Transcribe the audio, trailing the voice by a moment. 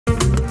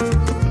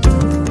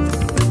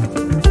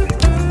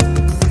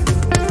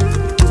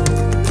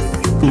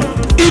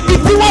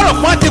tọrọ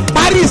pọ́n ti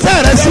parí iṣẹ́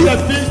rẹ sí.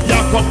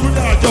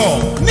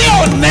 ní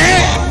òní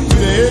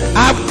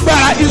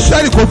agbára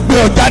Ísírẹ́lì kò gbé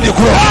ọ jáde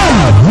kúrò.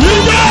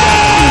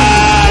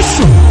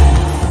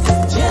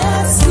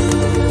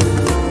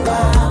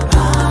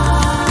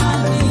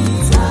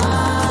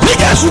 bí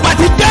Jésù bá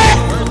ti dé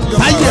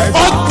ayé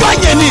ọjọ́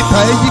yẹn ní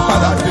ìtàn ẹ yí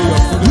padà.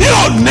 ní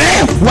òní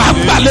wà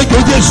gbàlejò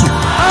Jésù.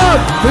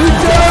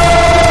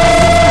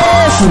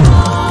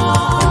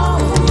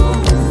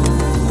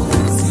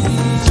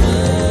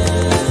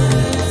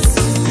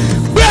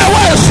 gbé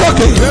ẹwọ́ ẹ̀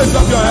sókè.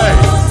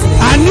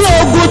 àní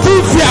ogun tí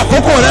ń fi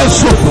àkókò rẹ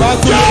ṣòfò.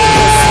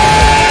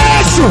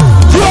 Jésù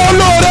tí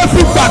olóore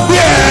fi gbàgbé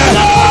ẹ.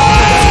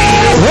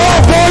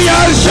 ogun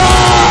yẹn ṣọ́.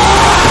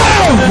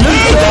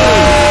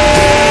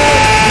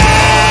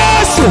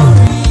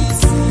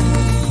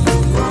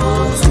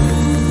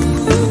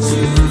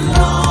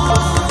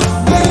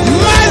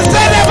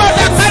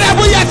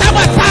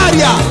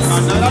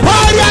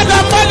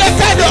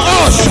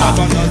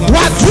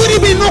 Waturi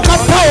binuka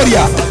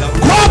pauria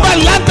koba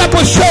lanta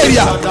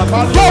posheria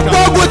gbogbo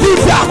ogun tí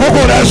fi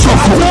àkókò rẹ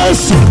ṣòfò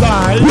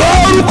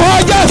lórúkọ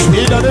Jésù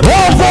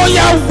ogun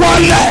yẹn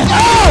wọlé.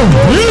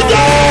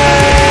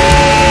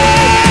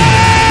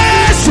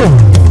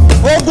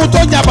 ogun tó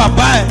jà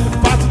bàbá ẹ,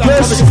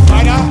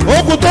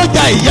 ogun tó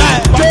jà ìyá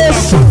ẹ,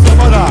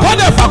 wọ́n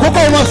lè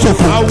fàkókò wọn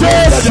ṣòfò,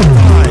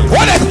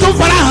 wọ́n lè tún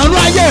fara hàn ní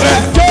ayé rẹ.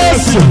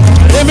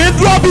 èmi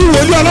dúró bí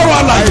wòlíì Ọlọ́run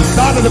alààyè.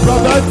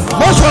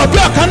 mo sọ̀rọ̀ bí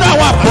ọ̀kan náà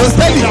àwọn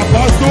àpọ́sítélì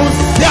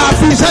tí a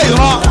fi iṣẹ́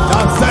ìran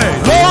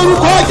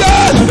lórúkọ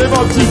Jésù.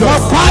 mo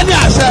pa á ní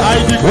àṣẹ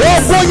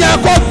ogun yẹn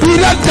kó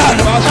bírẹ̀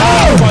dànù.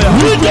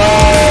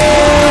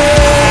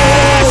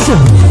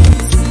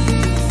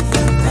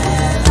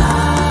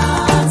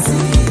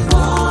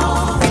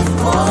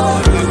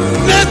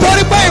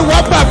 nítorí pé ìwọ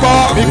gbàgbọ́.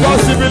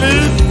 Because you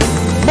believe,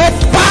 mo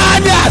pa á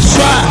ní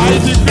àṣẹ. I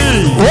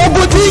decree.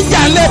 ogun tí ń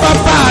jà lé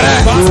bàbá rẹ,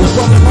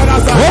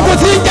 ogun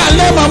tí ń jà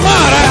lé màmá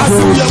rẹ,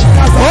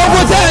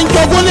 ogun tí ń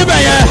jogún níbẹ̀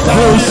yẹn,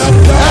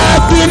 ẹ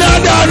gbiná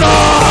dànù.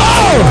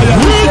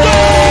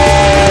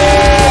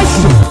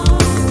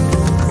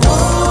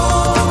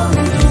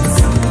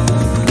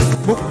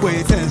 gbogbo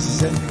èyí tẹ̀ ń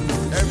ṣiṣẹ́,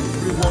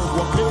 Everyone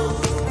walking.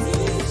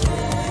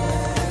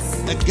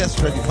 ẹ get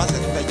ready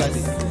pásítọ̀ fẹ́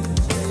jáde.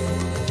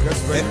 Get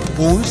ready.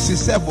 òun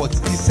ṣiṣẹ́ but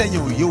iṣẹ́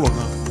yẹn ò yé wọ̀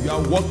gan. You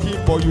are working,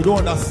 but you don't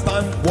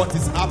understand what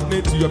is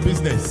happening to your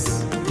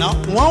business. na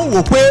wọ́n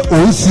wò pé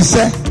òun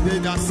ṣiṣẹ́,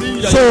 They are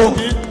seeing that so you're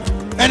working,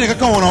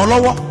 ẹnìkankan wọ̀n ràn ọ́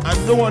lọ́wọ́,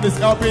 and no one is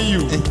helping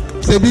you.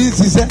 ṣebí ń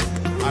ṣiṣẹ́.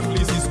 At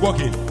least he's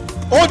working,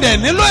 ó dẹ̀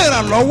nílò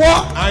ìrànlọ́wọ́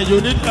and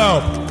you need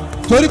help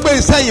torí pé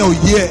iṣẹ́ yẹn ò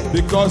yé ẹ.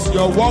 because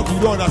your work you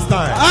don't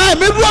understand.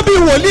 mi dúró bí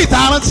wòlíì tá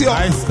a rántí ọ.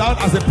 I stand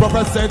as a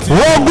prophet sent to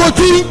you. ogun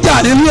tí ń jà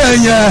nínú ẹ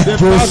yẹn, The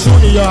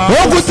battle in your house,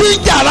 ogun tí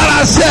ń jà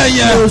lára ṣẹ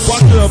yẹn, battle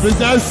in your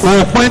business.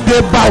 òpin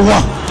dé bá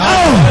wọn.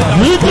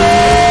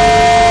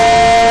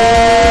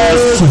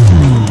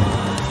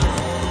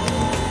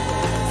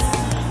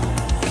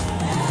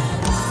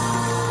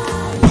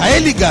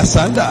 Paeli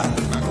gasanda,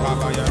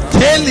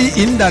 teli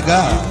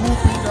indaga,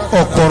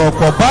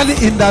 okoroko bali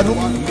indanu,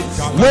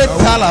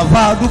 wetala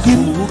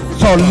vadukin,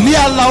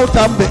 solia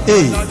lautambe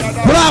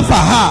brava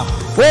ha.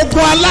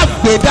 ogun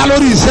alágbèédá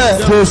lórí iṣẹ́.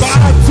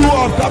 Battle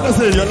of darkness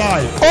in your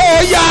life. ó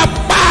yá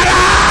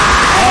para.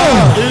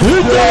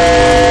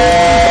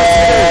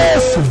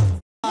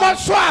 mo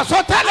sọ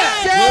àsọtẹ́lẹ̀.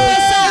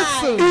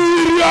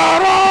 ìrì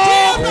ọ̀rọ̀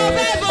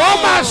ó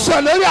máa sọ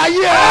lórí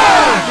ayé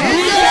ẹ̀.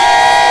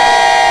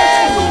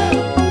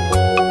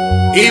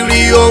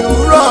 ìrì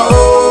òwúrọ̀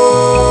o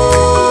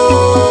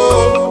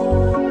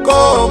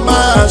kó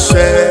máa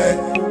ṣẹ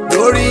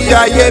lórí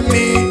ayé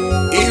mi.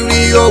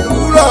 ìrì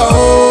òwúrọ̀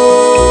o.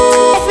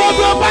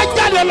 ọ̀fọ̀dọ̀ bá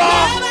jáde lọ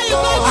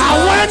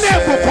àwọn ẹni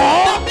ìbùkún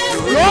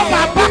ló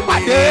máa bá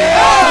pàdé.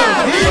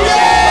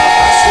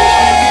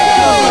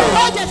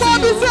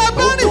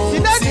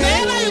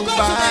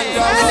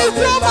 ẹni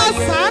tí ó máa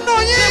ṣàánú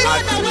yín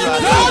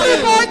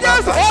lórúkọ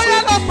Jésù ó yẹ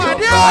lọ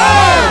pàdé o.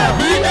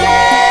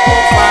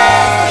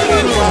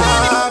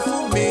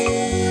 fún mi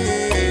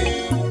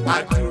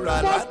àdúrà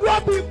ọdún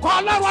bí kọ́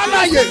lọ́wọ́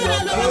aláyè.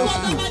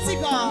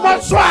 mo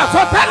sọ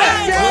àsọtẹ́lẹ̀.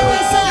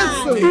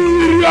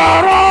 ìrì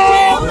ọ̀rọ̀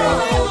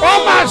ó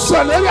máa sọ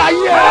lórí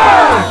ayé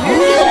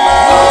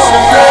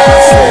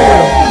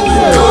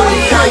lórí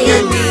ayé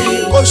mi.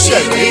 ó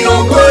ṣẹ̀lẹ̀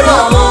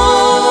òwúrọ̀ o.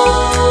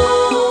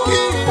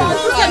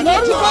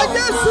 lórúkọ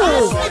Jésù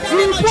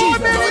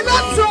ìbomi ni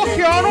láti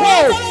òkè ọ̀run o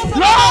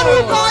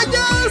lórúkọ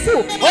Jésù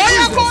ó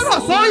yẹ kó rọ̀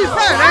sórí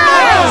ìfẹ́ rẹ.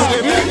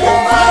 Ó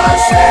máa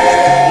ṣe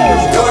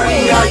lórí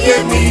ayé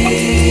mi.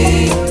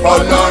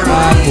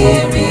 Ọlọ́run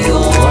àkókò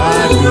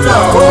àdúrà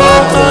ó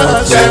máa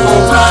jẹ́ kó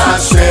máa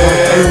ṣe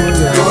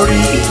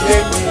lórí ilé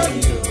mi.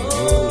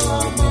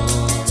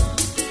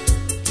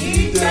 Kí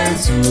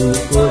Jésù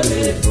kò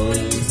lè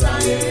borí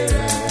sáyé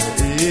rẹ̀.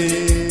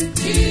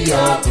 Kí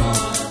ọkàn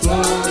tó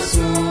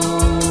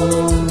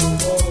sùn.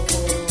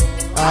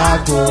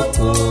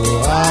 Àkókò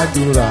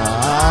àdúrà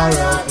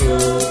àròkè.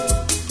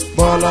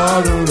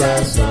 Bọ́lọ́run rẹ̀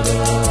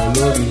sọ̀rọ̀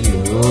lórí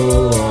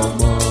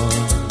ọmọ.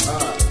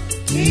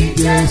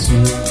 Jésù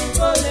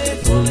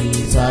forí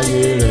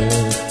sáyé rẹ̀.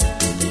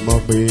 Èmi mọ̀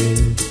pé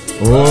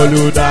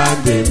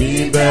olùdáǹdè mi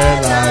bẹ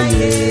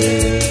láyé,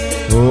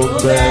 ó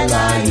bẹ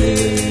láyé,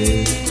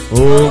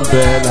 ó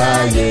bẹ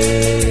láyé.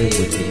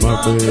 Mo ti mọ̀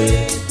pé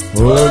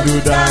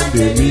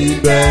olùdáǹdè mi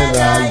bẹ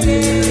láyé,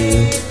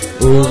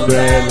 ó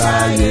bẹ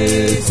láyé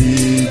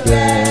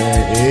síbẹ̀.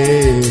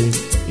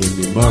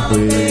 Èmi mọ̀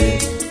pé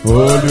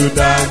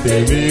olùdáǹdè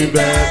mi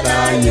bẹ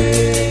láyé,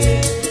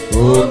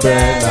 ó bẹ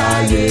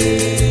láyé,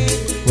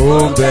 ó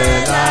bẹ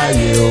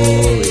láyé.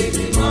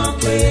 Èmi mọ̀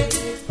pé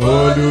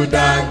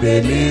olùdáǹdè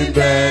mi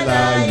bẹ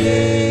láyé,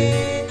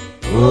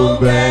 ó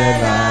bẹ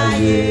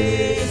láyé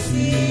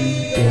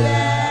síbẹ̀.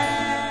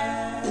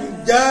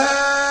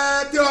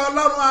 Ǹjẹ́ kí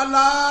Ọlọ́run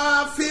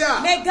àlàáfíà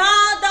May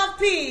God of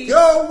peace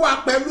yóò wà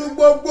pẹ̀lú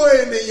gbogbo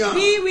ènìyàn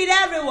be with tó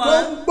ń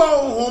everyone gbọ́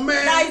ohùn mi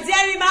that is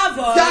hearing my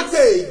voice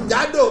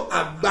jákèjádò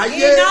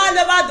àgbáyé. in all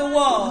over the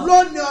world.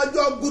 Lónìí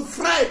ọjọ́ Good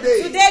Friday.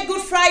 Today,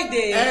 Good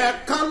Friday,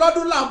 Ẹ̀ẹ̀kan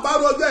lọ́dún là ń bá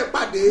ọjọ́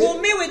ìpàdé. we'll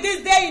meet with this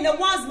day in the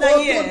once in Ó a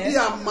tún di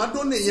year.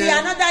 àmọ́dún See nìyẹn.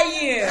 another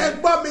year. Ẹ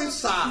gbọ́ mi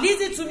sà.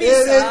 Listen to me,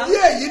 Èrè sir.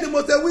 díẹ̀ yìí ni mo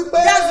ṣe wí pé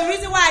That's the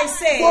reason why I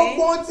say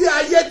gbogbo ohun tí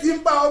ayé ti ń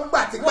bá ọ gbà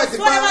whatsoever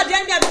tipẹ́tipẹ́ the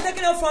enemy has been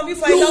taking away from you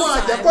for a tí long wọ́n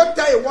àjẹ́ time, kó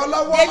tẹ ìwọ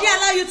lọ́wọ́. they didn't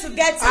allow you to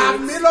get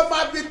Àmì it. ló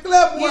máa fi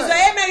kílẹ̀mù Is your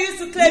ẹ̀. amen used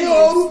to claim Ní it?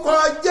 orúkọ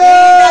the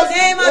Jésù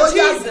name of ó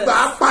yá Jesus. gbà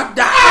á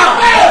padà.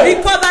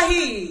 Recover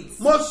it.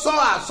 Mo sọ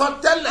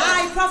àsọtẹ́lẹ̀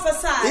I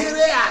prophesy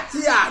ire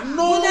àti àánú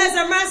goodness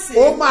and mercy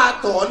ó máa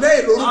tọ̀ ọ́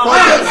lẹ́yìn lórúkọ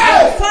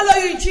Jésù. follow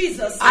you in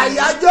Jesus' name.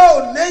 Àyájọ́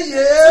òní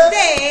yìí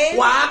Today,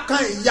 wàá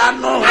kan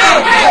ìyanu.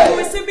 you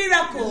will see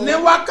miracle. Ní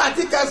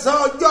wákàtí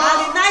kẹsàn-án ọjọ́ At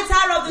the night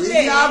hour of the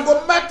day, ìyá aago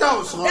mẹ́ta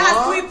ọ̀sán that's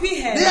 3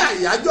 p.m. ní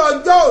àyájọ́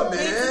ọjọ́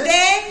òní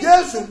Today,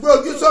 Jésù gbé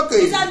ojú sókè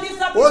Jesus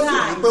lifts up ó his sì ní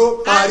hand pé ó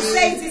and parí.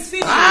 says it's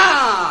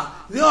finished.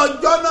 Ní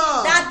ọjọ́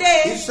náà That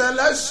day,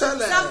 ìṣẹ̀lẹ̀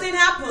ṣẹlẹ̀. something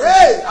happened.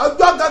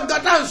 Ọjọ́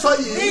gangan tá à ń sọ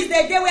This yìí is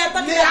the day we are ní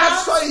talking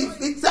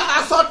about.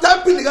 aṣọ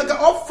tẹ́ḿpìlì gangan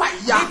ó fà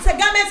ya. The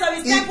garments of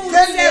his temple will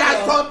Ìkéle tear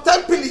aṣọ off.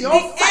 tẹ́ḿpìlì The yẹn ó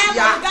fà hem of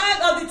ya. the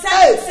garment of the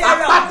temple will tear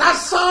Àpáta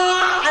off.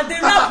 sán. And the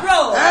rock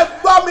broke. Ẹ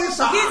gbọ́ mi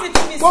sà. Listen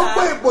to me, sir.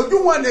 Gbogbo ìbòjú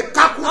wọn ní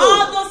kákúrò.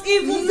 All those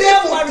evil Lébù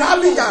veils were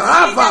kábí removed yàrá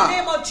in àbà. the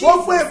name of Jesus.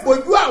 Gbogbo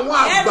ìbòjú àwọn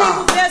àgbà. Every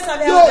evil veils of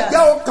Yóò elders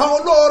jẹ́ ọkàn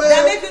olóore.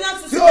 that make you not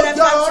to Tí see ó the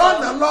jẹ́ ọ̀rọ̀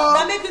nà lọ.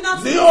 that make you not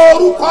to Ní see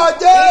orúkọ in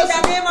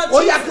the name Jésù. of Ó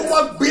yá Jesus. kí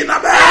wọ́n gbiná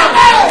They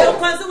bẹ́ẹ̀. will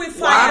consume with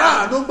Wàrà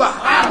fire. ànúgbà.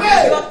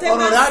 You obtain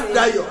Ọ̀rọ̀ rẹ̀ á mercy.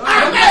 dayọ̀.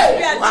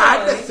 Amen. Wàá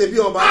tẹ̀sẹ̀ bí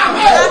ọba.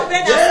 That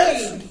reign as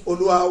Jésù king.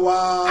 Olúwa wa.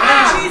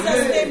 In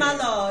Jesus' name, my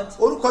Lord.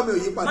 Orúkọ mi ò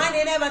yí padà. My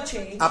name never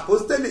changed.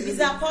 Àpọ́stélì He's yìí.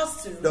 the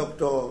apostle.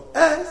 Dr.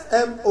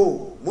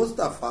 S.M.O.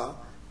 Mustapha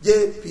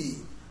J.P.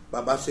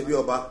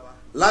 Babasebioba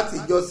láti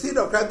ìjọ Seed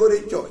of Christ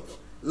Golden Church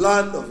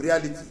Land of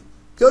Reality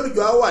tí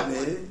olùjọ á wà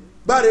ní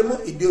Gbáremú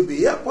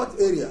Ìdíòbí Airport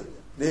area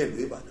ní ìlú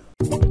Ìbàdàn.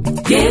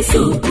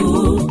 Jésù kú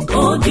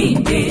ó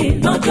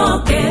jíǹde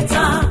lọ́jọ́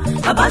kẹta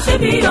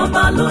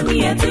Babasebioba ló ní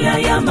ẹtú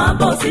yáyá máa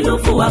bọ̀ sílùú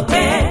fún wa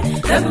pẹ́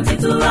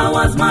 72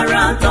 hours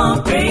marathon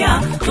prayer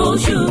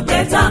tóṣù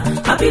kẹta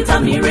capital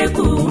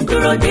miracle ń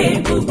dúró de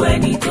gbogbo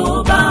ẹni tó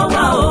bá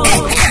wá o.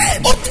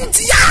 Ó tún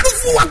ti yá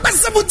fún wa pẹ́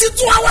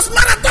 72 hours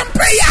marathon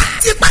prayer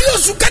ti parí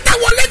oṣù kẹta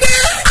wọlé dé.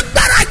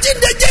 Agbára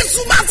jíǹde Jésù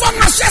máa fọ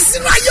àṣẹ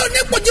sínú ayé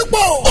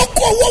onípojúpọ̀. Ó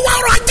kó owó wa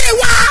ọrọ̀ ajé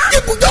wa.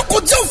 Ibùdókò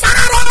tí ó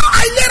fararọ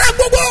àìlera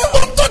gbogbo.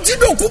 Ohun tó ti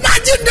dòkú máa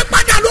jíǹde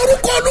padà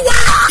lórúkọ Olúwa.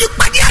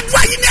 Ìpàdé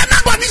àdúrà yìí ni ẹ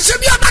máa bọ̀ ní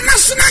Sebioba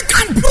National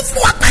Camp. Fún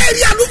wa pẹ́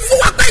èrè àlù fún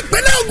wa pẹ́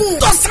ìpínlẹ̀ Ògùn.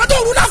 Tọ̀sán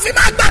òru la fi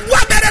máa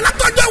gbàdúrà bẹ̀rẹ̀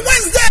látọjọ́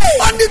Wednesday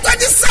on the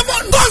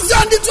 27th, Thursday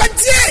on the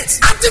 28th,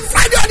 àti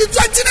Friday on the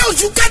 29th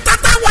oṣù kẹta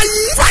táwa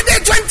yìí. Friday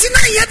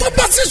 29 yẹn tó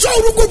bọ́ sí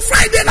sọ́ọ̀rù Good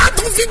Friday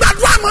látún fi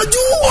gbàdúrà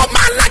mọ́jú. Ó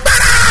máa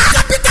lágbára.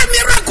 Capital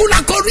miracle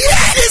àkórí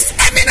ẹ̀. His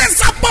eminence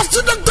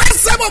apostle Dr.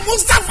 S.M.O.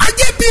 Mustapha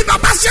J.P.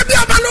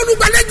 Babasebioba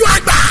lólùgbàlejò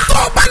àgbà. Tó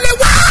o bá lè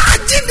wá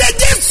àjíǹde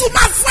Jésù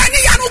máa fún ẹ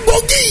níyanu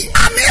gbòógì.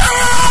 Àmín o.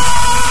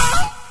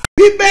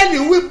 Bíbélì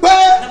wípé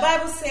The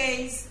Bible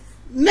says,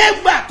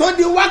 nígbà tó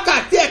di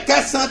wákàtí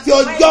ẹ̀kẹsàn ti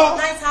when the ọjọ́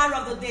ninth hour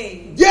of the day,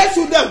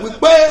 Jésù dẹ̀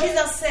wípé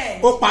Jesus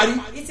said, ó parí.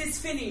 it is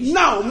finished.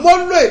 Náà mo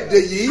lo èdè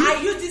yìí I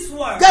use this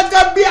word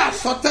gẹ́gẹ́ bí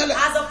àsọtẹ́lẹ̀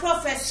as a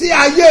prophecy sí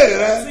ayé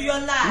rẹ to your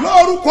life.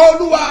 lórúkọ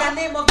Olúwa. In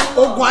the name of the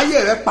Lord. Ogun ayé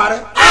rẹ parẹ́.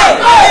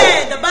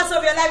 Amen. The battle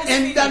of your life is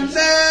In the finished.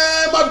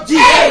 name of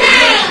Jesus.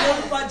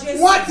 Lórúkọ Jésù.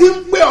 Wọ́n ti ń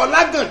pè ọ́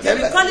lágàn They've been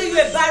tẹ́lẹ̀. calling you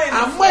a barren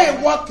Àmọ́ before.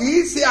 ìwọ kì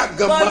í ṣe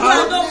àgànbá. But you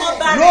are no more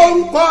barren.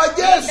 Lórúkọ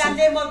Jésù. In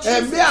the name of Jesus.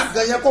 Ẹ̀mí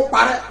àgàn yẹn kó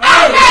parẹ́.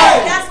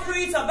 That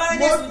spirit of Mo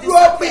barrenness will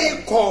dúró bí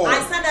disappear. ikọ̀. I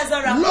stand as a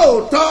rapper.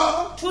 Lóòótọ́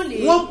Truly.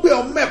 wọ́n ń pè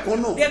ọ́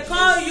mẹ̀kúnnù. They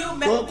call you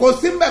Kò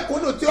sí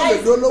mẹ̀kúnnù tí ó lè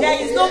dolówó.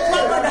 There is no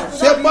problem that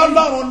Ṣé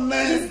bọ́lọ́run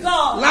ní He's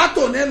God.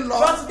 látòní lọ?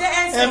 From today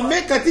henceforth.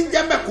 Ẹ̀mí kan tí ń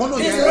jẹ́ mẹ̀kúnnù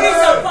The yẹn. spirit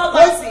of Ó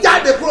poverty.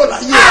 jáde kúrò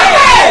láyé.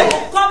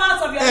 Come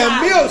out of your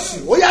Ẹ̀mí life. òṣì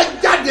ó yá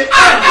jáde.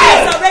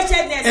 Spirit of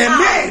wretchedness.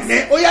 Ẹ̀mí out. ẹ̀ní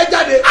ó yá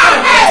jáde.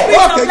 Spirit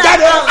Òkè of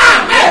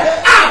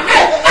jáde.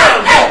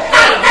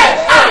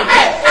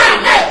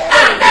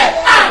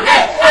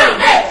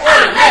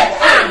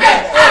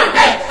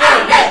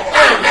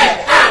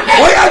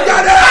 Ó yá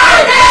jáde.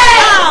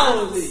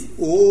 Out.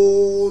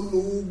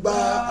 Olùgbà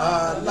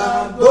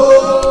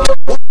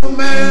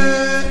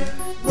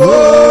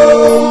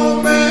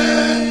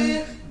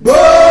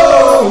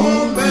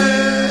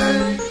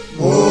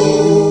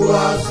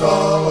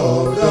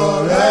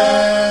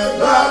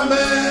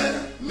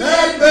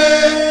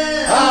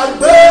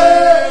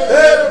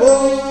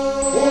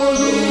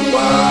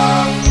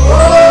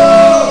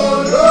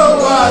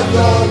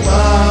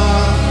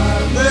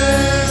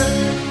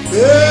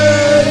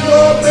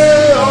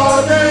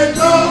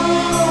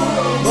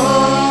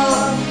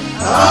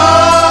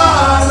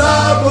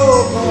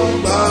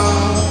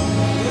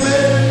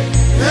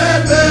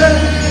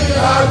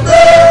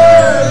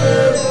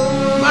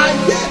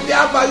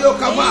àdúrà yóò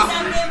kà máa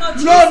In the name of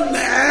Jesus.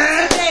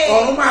 lónìí Today.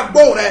 ọ̀run máa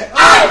gbóhùn rẹ̀.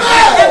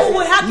 Heaven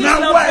will have Now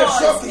your where is voice.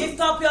 Sophie?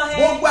 Lift up your hand.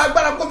 Gbogbo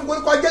agbára kó fi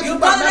kó Jésù You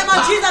gbà call the name of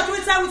mẹ́ta. Jesus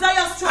 3 times without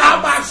your A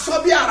strength. máa sọ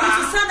bí ara.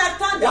 You sound like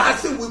thunder. Wàá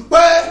sì wí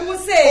pé You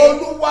will say,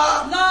 Olúwa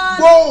Lord,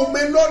 gbóhùn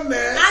mi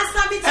lónìí.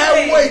 answer me Ẹ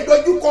wo today.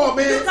 ìdojúkọ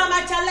mi. Look at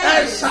my Ẹ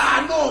challenge.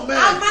 ṣàánú mi.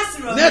 Have mercy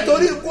on me.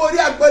 Nítorí ikú orí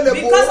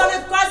àgbélébùú. Because of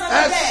the cross of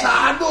the Ẹ dead.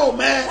 ṣàánú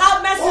mi. Have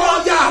mercy Ó on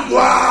me. yá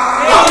àdúrà.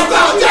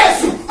 Orúkọ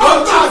Jésù,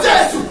 orúkọ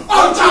Jésù,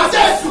 orúkọ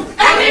Jésù,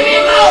 ẹ̀mí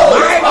mímọ́ o,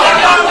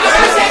 ọ̀dọ́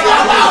bàbá ṣe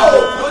jọba o,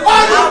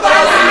 olùkọ́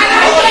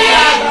làárọ̀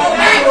yẹ,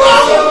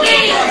 ẹ̀gbọ́n mi,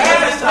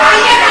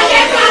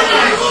 ayérayé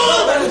lọ́nà,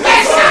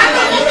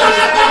 ẹ̀ṣánú mi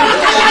tọmọtọmọ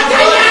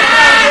tayátayá,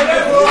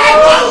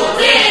 ẹ̀gbọ́n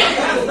mi,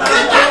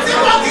 nígbà tí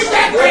mo kí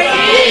ṣe pè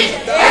é,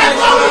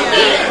 ẹ̀gbọ́n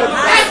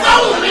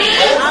mi,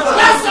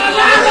 lọ́sàn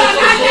láàárọ̀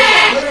lálẹ́,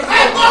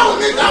 ẹ̀gbọ́n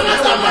mi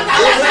tọmọtọmọ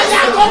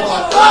tayátayá gbogbo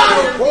tó,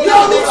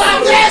 lórúkọ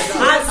Jésù,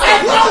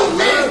 ẹ̀gbọ́n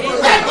mi,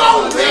 ẹ̀gbọ́n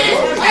mi,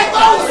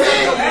 ẹ̀gbọ́n mi,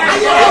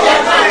 ayérayé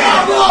lọ́nà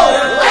o,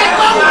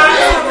 ẹ̀gbọ́n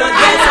mi,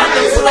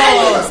 aláàbí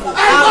sùwẹ̀yìn,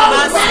 ẹ̀gbọ́n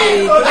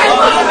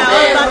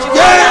mi,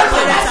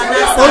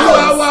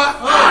 Olúwa wa.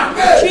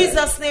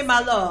 Jesus' name, my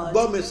Lord.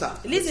 Gbọ́ mi sà.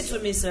 Listen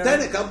to me, sir.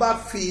 Tẹ́nìkan bá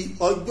fi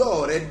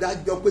ọjọ́ rẹ̀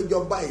dájọ́ péjọ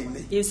báyìí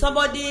ni. If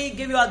somebody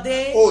give you a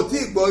day, O ò tí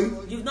ì gbọ́ rí.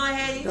 you've not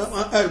heard it,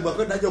 Ẹ gbọ́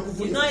pé dájọ́ kú fún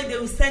you yín. know they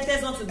will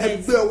sentence unto Ẹ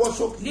death. gbé ọwọ́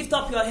sókè. Lift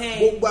up your hand.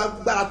 Gbogbo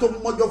agbára tó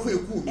mọ́jọ́ fún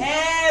ikú mi.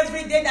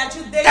 Every day that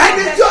you day,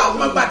 Ẹni tí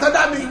ọmọ gbàtọ́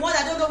dá mi. the one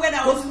that don't know when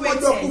I was Tó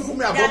mọ́jọ́ kú fún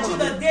mi created, that àbọ̀mọ̀ you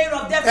mi. the day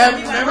of death for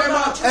me, my Ẹ̀mẹ́mẹ́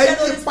brother, ẹ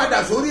children, yí padà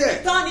sórí ẹ̀.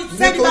 turn it,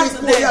 send it Nítorí back to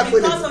ikú orí them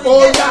àgbélé. because of the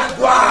Ó death yá of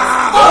the wá.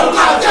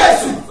 orúkọ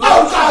Jésù,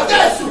 orúkọ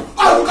Jésù,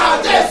 orúkọ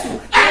Jésù,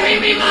 ẹ̀mí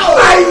mímọ́ o,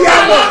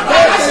 Ayábọ̀.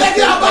 bàbá ṣe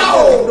jọba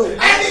o,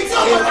 ẹni tí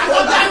ọmọ bàbá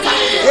dá mi,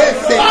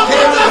 ọmọ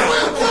bàbá fún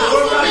ikú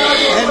fún mi,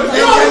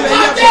 lórúkọ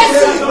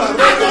Jésù,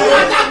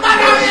 àtúwọ̀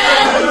lágbára rẹ̀,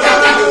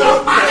 ẹ̀jẹ̀ ni wọ́n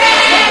parẹ́,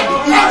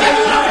 ẹ̀jẹ̀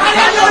ni wọ́n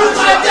parẹ́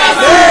lórúkọ Jésù.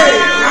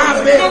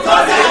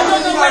 because I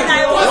don't know when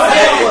I was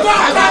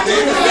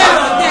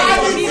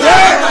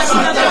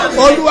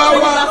Olúwa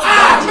wa.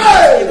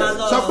 my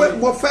Sọ Lord. pé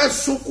mo fẹ́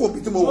sunkún òbí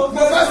tí mo wà.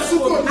 Mo fẹ́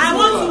sunkún, I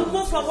want to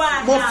move from where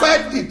I Mo am. fẹ́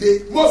dìde.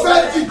 mo fẹ́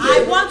dìde, I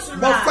want to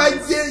Mo fẹ́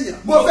rise. jẹ́ èèyàn.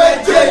 mo fẹ́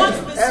I jẹ́ want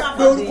to be Ẹ pé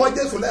somebody. orúkọ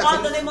Jésù Call the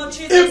lẹ́ẹ̀kan. name of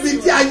Jesus. Ibi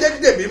tí ayé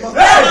dè mí mọ́.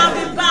 I'll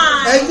be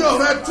bound. Ẹ̀yin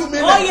ọ̀rọ̀ ẹ tú mi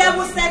Oh, lẹ̀. yeah,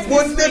 who set Mo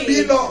me débi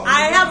free? lọ.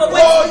 I have a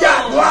way Ó to yá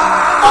go. wá.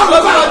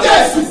 orúkọ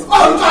Jésù,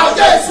 orúkọ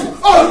Jésù,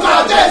 orúkọ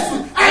Jésù,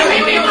 ẹ̀mí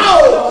mímọ́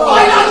o,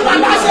 Ọlọ́run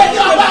bàbá ṣe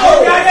jọba o,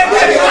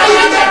 níbi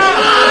ayé jẹ́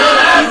mímọ́,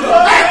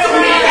 ẹ̀tú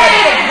mi lẹ̀,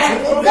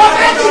 mo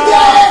fẹ́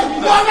dìde,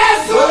 mo fẹ́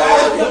sùn,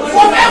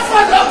 mo fẹ́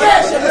fọ́ lókè,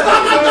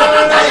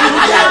 tọmọtọmọ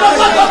tayátayá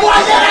gbogbo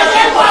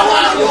ayérayé mọ́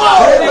wọn lù ọ́,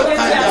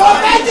 mo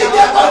fẹ́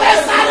dìde, mo fẹ́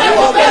sáré,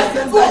 mo fẹ́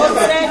fò,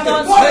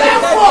 mo fẹ́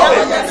fò,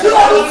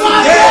 lórúkọ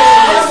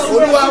Jésù.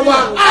 Olúwa wa.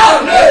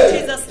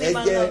 Jesus' name,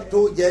 my Ẹ̀jẹ̀ Lord. tó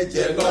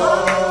jẹ̀jẹ̀ lọ.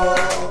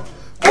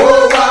 Ó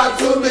wá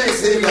tú mi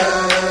sílẹ̀.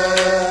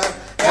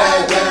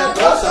 Ẹ̀jẹ̀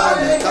tó sàn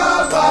ní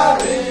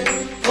Káfárì.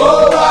 Ó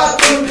wá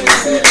tú mi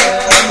sílẹ̀.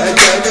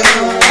 Ẹ̀jẹ̀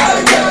nínú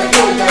ẹ̀jẹ̀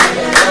tó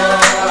jẹ̀jẹ̀ lọ.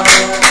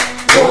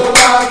 Ó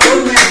wá tú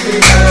mi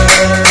sílẹ̀.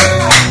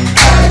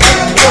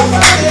 Ẹ̀jẹ̀ tó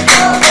sàn ní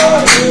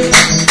Káfárì.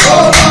 Ó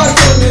wá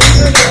tú mi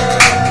sílẹ̀.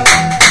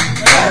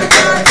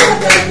 Ẹ̀jẹ̀ tó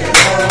jẹ̀jẹ̀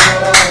lọ.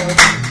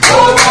 Ó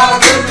wá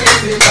tú mi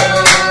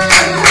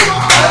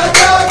sílẹ̀.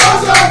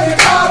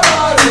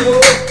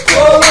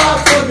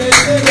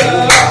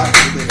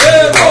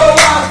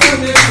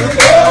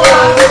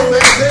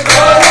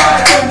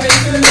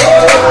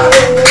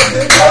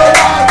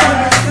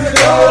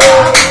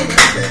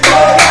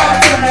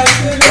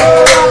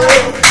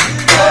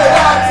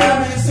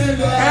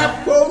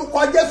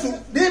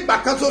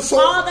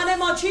 Call the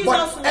name of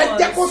Jesus. Ẹ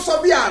jẹ́ kó sọ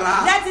bí ara.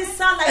 Let it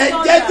sound like Ẹ̀jẹ̀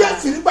thunder.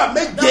 Jésù nígbà The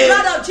méje.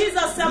 blood of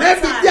Jesus seven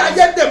Níbi tí times.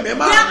 ayé dè mí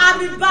mọ́. Where I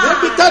be bound.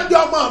 Níbi tí di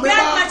ọmọ mi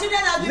Where mọ́. my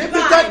children have been Níbi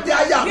tí bound. di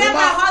aya mi Where my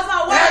mọ́. husband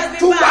and wife Ẹ have been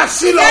tú wá bound.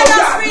 sílẹ̀ Let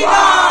ọjà us free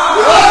àdúrà.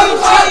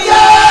 Orúkọ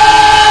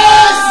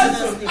Jésù,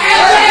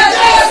 ẹ̀jẹ̀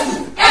Jésù,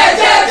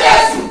 ẹ̀jẹ̀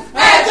Jésù,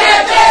 ẹ̀jẹ̀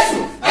Jésù,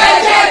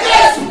 ẹ̀jẹ̀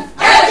Jésù,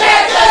 ẹ̀jẹ̀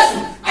Jésù,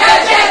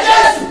 ẹ̀jẹ̀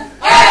Jésù,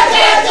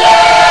 ẹ̀jẹ̀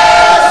Jésù.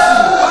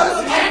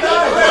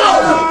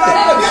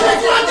 Ibi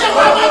tí wọ́n jẹ́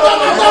wọ́n mọ́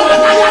tọmọtọmọ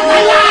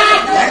tayátayá,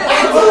 ẹ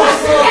tú wá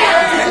sílẹ̀,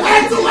 ẹ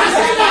tú wá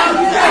sílẹ̀,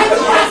 ẹ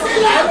tú wá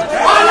sílẹ̀,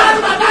 Ọlọ́run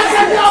bàbá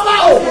ṣe bí ọba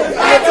o,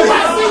 ẹ tú wá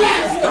sílẹ̀,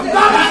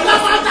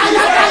 tọmọtọmọ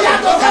tayátayá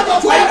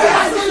gbogbo ẹ tú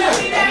wá sílẹ̀,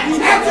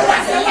 ẹ tú wá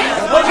sílẹ̀,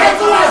 ẹ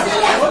tú wá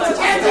sílẹ̀,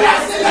 ẹ tú wá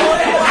sílẹ̀,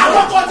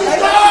 àwọn kò ti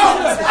tó.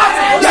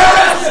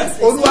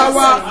 Olúwa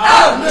wa.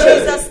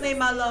 Jesus' name,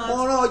 my Mo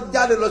Lord. rán ọ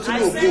jáde lọ I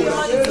sínú ògo send you rẹ̀.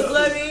 on into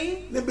glory.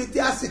 Níbi tí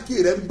àsìkí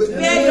rẹ̀ ń gbé.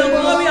 Where your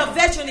glory of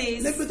virtue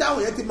is. Níbi táwọn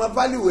yẹn ti máa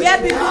value Where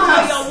rẹ̀. people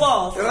know your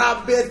worth.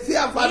 Rabẹ tí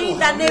a fa nù. In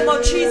the name of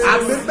Jesus.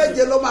 Àmì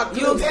méje ló máa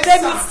You kílò. pray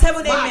with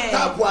 7 Máa amen.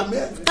 táàbù àmì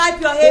ẹ̀. Type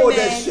your Kó o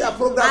dẹ̀ amen share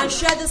program. and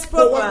share this Kó o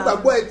wá program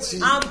gbàgbọ́ ẹ̀ tì.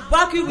 and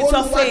back you with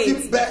your Olúwa ti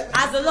faith bẹ.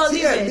 as the Lord Tí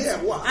ẹ̀mí lives ẹ̀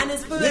wà. and His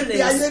Spirit Níbi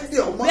ayé lives. dè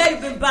ọmọ. Where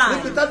you've been bound,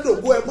 Níbi tá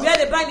dògbò ẹ̀ mọ́. where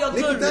they bind your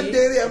Níbi glory, tá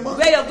dèrè ẹ̀ mọ́.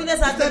 where your goodness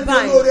has Níbi tá been dé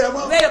bind, olórí ẹ̀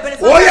mọ́. where your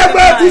benefits Ó yẹ has gbé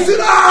been ẹ̀kú bind.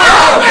 sílẹ̀.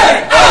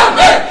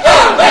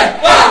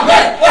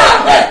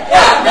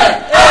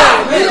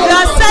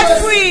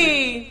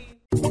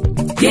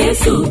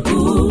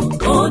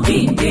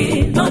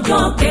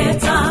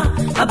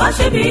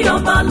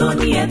 Babasebioba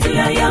lónìí ètò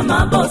yáyá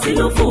máa bọ̀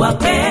sílùú fún wa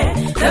pẹ́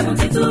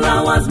 72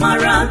 hours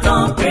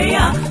marathon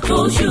prayer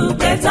tóṣù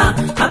kẹta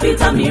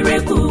capital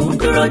miracle ń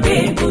dúró de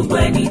gbogbo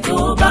ẹni tó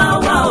bá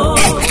wà o.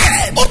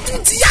 Ó tún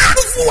ti yá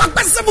fún wa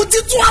pẹ́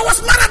 72 hours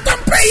marathon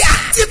prayer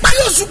ti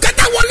parí oṣù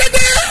kẹta wọlé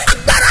dé.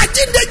 Agbára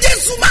jíǹde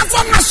Jésù máa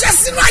fọ́ ránṣẹ́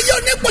sínú ayé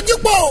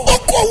onípojúpọ̀. Ó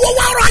kó owó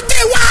wá ọrọ̀ ajé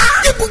wa.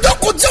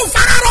 Ibùdókọ̀ tí ó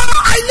fararọ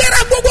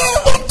àìlera gbogbo.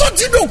 Ohun tó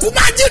ti dòkú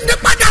máa jíǹde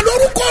padà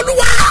lórúkọ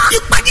Olúwa.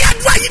 Ìpàdé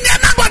àdúrà yìí ni ẹ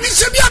máa bọ̀ ní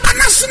Ṣebíọba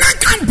National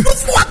Camp. Ló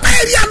fún wa pẹ́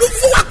èrè àlù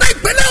fún wa pẹ́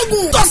ìpínlẹ̀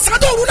Ògùn. Tọ̀sán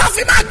òru la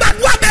fi máa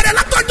gbàdúrà bẹ̀rẹ̀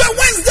látọjọ́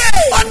Wednesday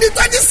on the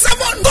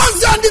 27th,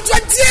 Thursday on the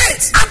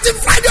 28th, àti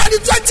Friday on the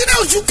 29th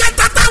oṣù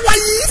kẹta táwa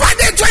yìí.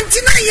 Friday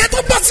 29 yẹn tó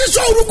bọ́ sí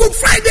ṣọ́ọ̀rù Good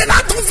Friday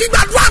látún fi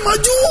gbàdúrà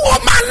mọ́jú. Ó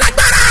máa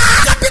lágbára.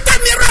 Capital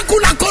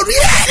miracle àkórí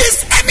ẹ̀. His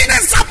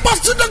eminence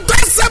apostle Dr.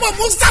 Sebo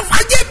Mustapha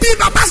JP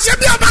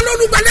Babasebioba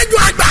lólùgbàlejò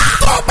àgbà.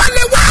 Tó bá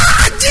lè wá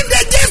àjíǹde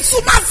Jésù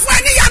máa fún ẹ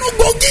níyanu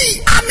gbòógì.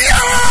 Àmín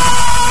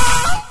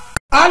o.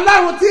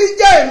 Ọlọ́run tí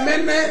jẹ́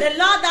ìmẹ́nẹ́. The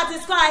Lord that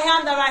is called I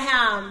am that I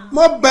am.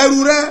 Mo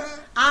bẹ̀rù rẹ.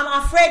 I'm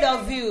afraid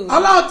of you.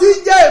 Ọlọ́run tí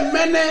jẹ́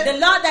ìmẹ́nẹ́. The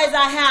Lord that is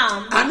I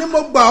am. Àní mo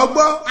gbà ọ́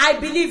gbọ́. I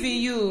believe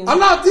in you.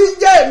 Ọlọ́run tí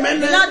jẹ́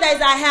ìmẹ́nẹ́. The Lord that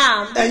is I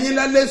am. Ẹ̀yin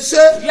lẹ lè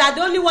ṣe. You are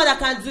the only one that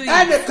can do it.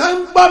 Ẹnìkan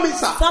ń gbọ́ mi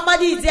sà.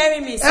 Somebody is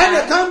hearing me, sir.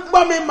 Ẹnìkan ń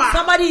gbọ́ mi mà.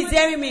 Somebody is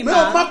hearing me, Mi ò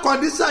mọ ma.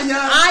 kọ̀dísàn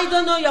yẹn. I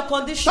don't know your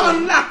condition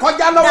Sọ́nà kọjá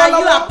that you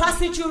lọ́wọ́lọ́wọ́. are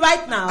passing through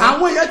right now.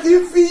 Àwọn èèyàn ti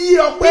fi yí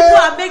ọ pé. People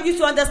have made you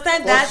to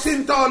understand Kò that sí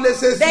ń tọ́ ọ lè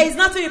ṣe there sí. is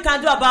nothing you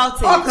can do about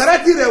it. Ọkàn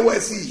rẹ ti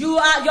rẹ̀wẹ̀sì. Your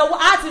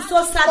heart is so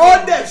Ó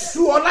saddened dẹ̀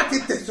sú ọ láti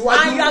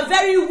and you tẹ̀síwájú. are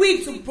very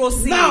weak to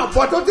proceed. Náà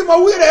bọ̀tọ̀ tí mo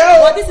wí rẹ̀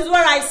o. But this is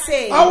what I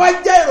say.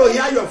 Ọwọ́ jẹ́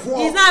ìròyìn ayọ̀ fún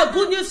It's ọ. not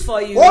good news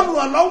for you.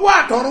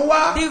 Olùrànlọ́wọ́ àtọ̀run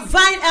wá.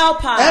 Divine Ẹ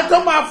helper. tó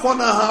máa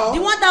fọ̀nà hàn The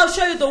ọ́. one that will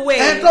show you the way.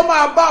 Ẹ tó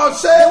máa bá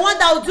ọ The ṣe. one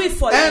that will do it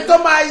for Ẹ you. tó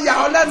máa yà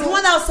ọ́ The lẹ́nu.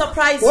 one that will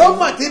surprise Ó you.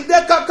 mà ti dé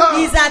kankan.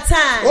 Is at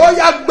time. Ó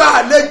yá gba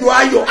àlejò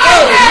ayọ̀.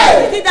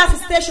 You need that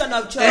visitation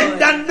of joy. In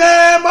the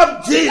name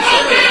of Jesus.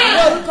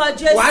 Lórúkọ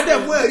Jésù. Wàá dẹ̀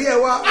mú ẹ̀rí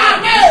ẹ̀ wá.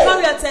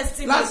 Come your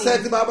testimony.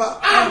 Lásẹ̀ ti bàbá.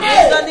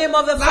 In the name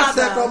of the Lásẹ̀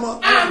Father, tọmọ.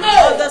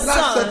 of the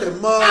Lásẹ̀ tẹ̀ Son,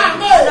 mọ́.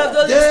 and of the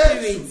Holy Jésù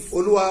Spirit.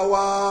 Olúwa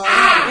wa.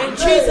 In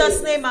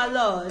Jesus' name, our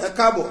Lord. Ẹ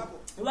káàbọ̀.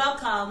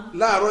 Welcome.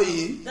 Láàárọ̀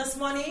yìí, This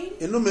morning,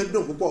 inú mi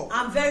dùn púpọ̀.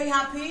 I'm very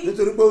happy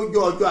Nítorí pé ó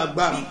jẹ́ ọjọ́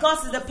agbára.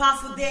 because it's a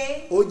powerful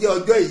day. Ó jẹ́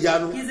ọjọ́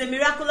ìyanu. It's a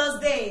miraculous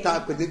day Tá a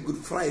pè ní Good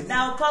Friday.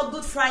 that we call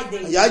Good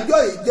Friday. Àyájọ́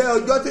yìí jẹ́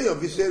ọjọ́ téèyàn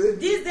fi ṣeré.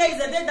 This day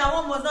is a day that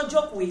one must not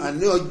joke with.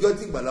 Àní ọjọ́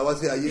tí ìgbàlà wá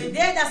sí The ayé.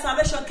 day that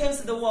salvation came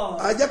to the world.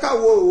 A jẹ́ ká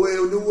wo òwe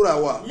oníwúrà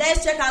wa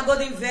Let's check our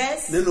golden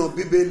verse nínú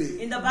Bíbélì.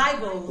 in the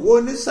Bible. Wo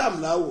ní Sáàmù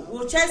láwò.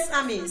 We'll check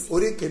Psalms,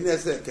 Orí kìíní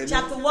ẹsẹ̀ kìíní.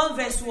 chapter 1,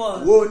 verse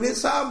 1. Wo ní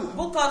Sáàmù.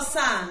 Book of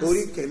Psalms,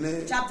 Orí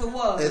kìíní chapter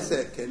 1,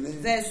 ẹsẹ̀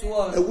kìíní. verse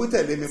 1. Ẹ wí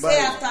tẹ̀lé mi Say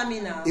báyìí. after me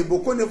now.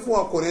 Ìbùkún ni fún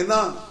ọkùnrin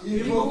náà.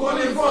 Ìbùkún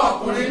ni fún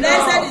ọkùnrin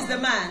Blessed is the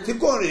man Tí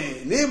kò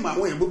rìn ní ìmọ̀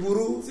àwọn èèyàn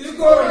búburú. tí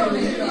kò rìn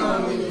ní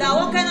ìlànà that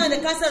walketh not in the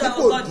counsel Tí of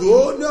kò ungodly,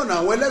 dúró ní ọ̀nà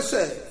àwọn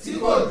ẹlẹ́sẹ̀. tí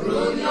kò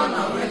dúró ní ọ̀nà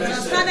àwọn nor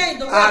ẹlẹ́ṣẹ̀ standeth in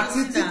the way of Àti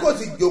the tí kò sinner,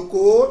 sì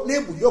jòkó ní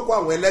ibùjókòó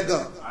àwọn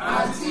ẹlẹ́gàn.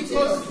 àti tí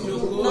kò sì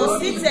jòkó nor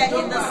sitteth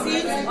in the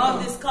seat of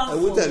the Ẹ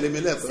wí tẹ̀lé mi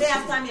scornful. lẹ́ẹ̀kan Say sí.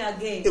 after me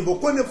again.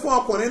 Ìbùkún ni fún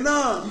ọkùnrin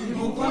náà.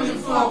 ìbùkún ni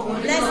fún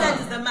ọkùnrin Blessed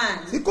is the man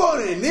Tí kò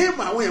rìn ní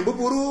ìmọ̀ àwọn èèyàn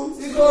búburú.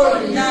 tí kò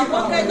rìn ní that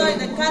walketh not in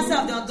the counsel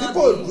of the Tí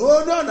kò ungodly,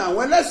 dúró ní ọ̀nà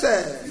àwọn ẹlẹ́sẹ̀.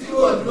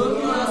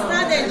 nor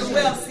standeth in the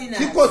way of Tí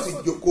sinners, kò sì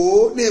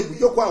jòkó ní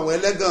ibùjókòó àwọn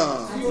ẹlẹ́gàn.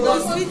 nor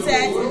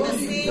sitteth in the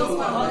seat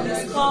of the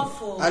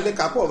scornful. Alẹ́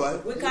kà pọ̀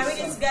báyìí. We can read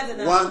it together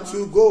now. 1,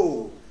 2,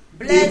 go.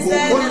 Blessed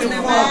Ìbùkún is ni the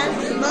fún man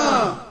ọkùnrin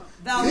náà.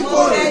 that Tí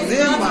kò rìn walketh ní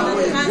not ìmọ̀ in àwọn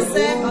the èèyàn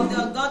counsel búburú. of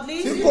the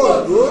ungodly, Tí kò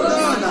dúró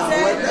ní ọ̀nà àwọn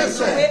sitteth in the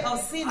ẹlẹ́sẹ̀. way of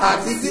sinners,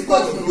 Àti tí kò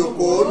sì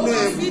jòkó ní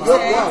nor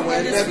ibùjókòó àwọn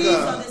sitteth in the seat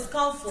ẹlẹ́gàn. of the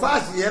scornful.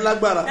 Fáàsì yẹn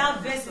lágbára.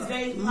 That verse is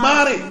very Má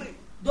powerful. rìn,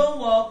 Don't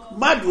walk,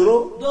 má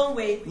dúró, don't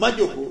wait, má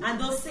jòkó. and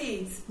don't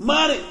sit.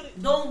 Má rìn,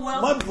 Don't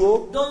má walk,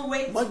 dúró, don't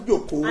wait, má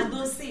jòkó. and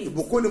don't sit.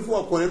 Ìbùkún ni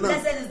fún ọkùnrin náà.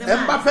 Blessed is the Ẹ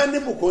ń bá man. fẹ́ ní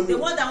ìbùkún ni. The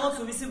one that wants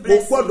to receive Kò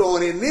blessing. gbọ́dọ̀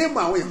rìn ní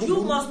ìmọ̀ àwọn èèyàn You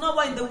búburú. must not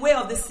walk in the way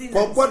of the Kò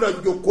sinners. gbọ́dọ̀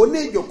jòkó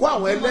ní ìjòkó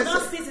àwọn You must ẹlẹ́sẹ̀.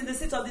 not sit in the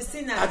seat of the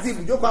sinners. Àti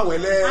ibùjókòó àwọn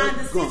And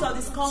the seat ẹlẹ́gàn. of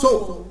the scornful.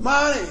 So,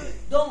 má rìn,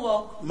 Don't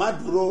walk, má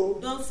dúró,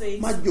 don't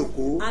sit, má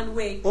jòkó. and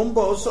wait. Ó ń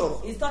bọ̀ ọ́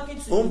sọ̀rọ̀. He's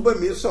talking to Ó ń you. bẹ̀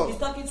mí sọ̀rọ̀. He's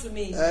talking to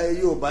me.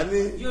 Yorùbá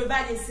ní Yoruba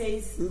they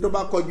says, tó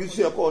bá kọjú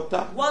sí ẹ̀kọ́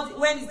ọ̀tá.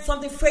 when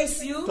something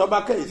face you, Tó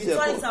bá kẹ́yìn sí you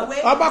turn ẹ̀kọ́ it ọ̀tá.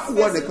 away. Ọba kù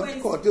wọ Face nìkan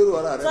away. kọ̀ tí ó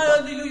rọra rẹ̀ Sorry, pa.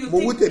 only you Mo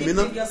wú tèmi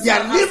náà. yourself. Yà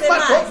ní I say,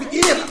 pàtó man, fi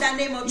in ìyẹn. the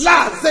name of Jesus.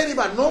 Láàṣẹ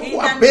níbà náà In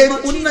kó the abẹ́rẹ́ name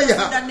of oníná Jesus,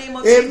 yà. in the name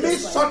of Èmi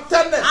Jesus. sọ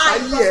tẹ́lẹ̀ I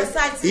ayé ẹ̀.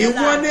 prophesy to your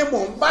Ìwọ life. ni mò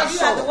ń bá You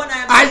are the sọ̀rọ̀. one I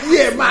am Ayé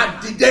ẹ̀ máa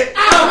dìde.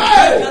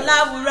 Your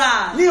love will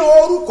rise. Ní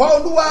orúkọ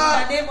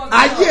Olúwa, In the name of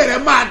ayé Jesus.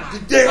 rẹ̀ máa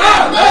dìde.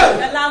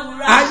 Your love will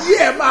rise. Ayé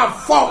ẹ̀ máa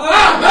fọ́.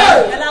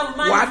 Your love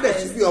will Wà á dẹ̀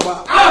manifest. sí bí ọba.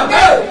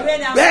 You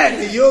reign and Bẹ́ẹ̀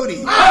ni yóò rí.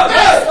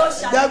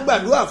 So shall Já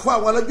gbàdúrà fún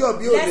àwọn ọlọ́jọ́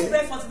bí Let's òde.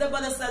 pray for today,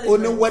 brother Oní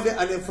celebrate. wedding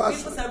anniversary.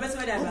 People celebrate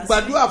when they are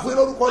Gbàdúrà fún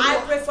lórúkọ I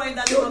Olúwa. pray for in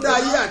the Tí name ó of dá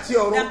ayé God. àti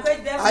ọ̀run. That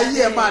create them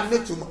Ayé ẹ̀ and máa they-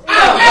 nítumọ̀.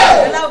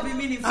 Your love will be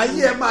meaningful.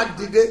 Ayé ẹ̀ máa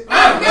dìde.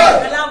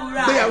 Your love will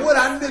rise. Ìgbéyàwó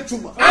rẹ̀ á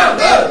nítumọ̀.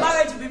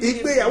 Marriage will be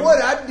meaningful. Ìgbéyàwó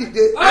rẹ̀ á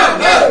dìde.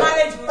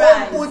 Marriage will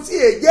ogun tí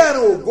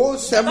èjẹ́rìn ògo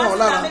sẹ́mọ̀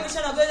lára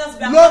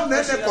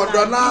lónìí ní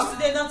kọ̀dọ̀lá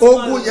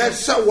ogun yẹn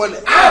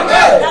ṣẹ́wọlẹ̀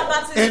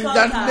in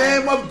the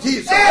name of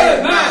Jesus.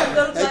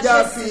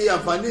 ẹja fi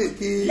àǹfààní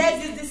kí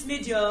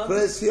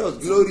precious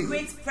glory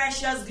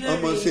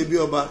ọmọ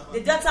Sebioba,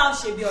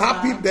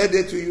 happy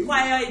birthday to you.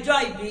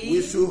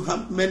 Wish you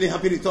many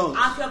happy returns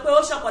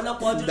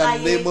in the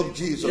name of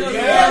Jesus.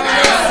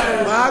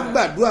 máa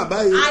gbàdúrà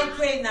báyìí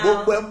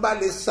gbogbo ẹ̀ ń bá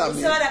lè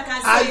sàmì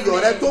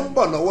ayọ̀ rẹ tó ń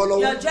bọ̀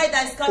lọ́wọ́lọ́wọ́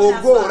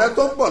ògo rẹ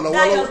tó ń bọ̀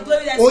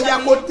lọ́wọ́lọ́wọ́ ó yá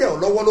kó tẹ̀ ọ́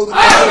lọ́wọ́ lórí.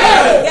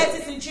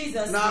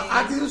 na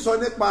a ti ń sọ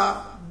nípa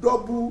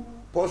double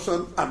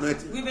portion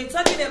anointing. We've been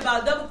talking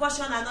about double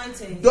portion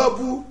anointing.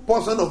 Double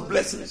portion of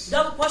blessings.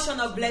 Double portion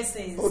of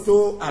blessings. O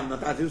tó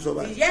ànàtà sọ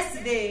báyìí.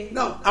 Yesterday.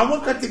 Now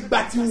àwọn kan ti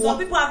gba ti wọn. Some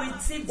people have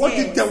received it. Ó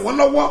ti tẹ̀ wọ́n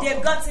lọ́wọ́.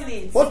 They've gotten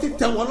it. Ó ti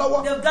tẹ̀ wọ́n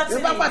lọ́wọ́. They've gotten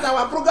it. Ìbá pàtàkì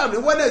àwọn program ní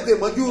Wednesday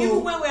mọ́jú.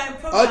 Even when we are in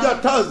program.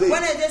 Ọjọ́ Thursday.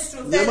 Wednesday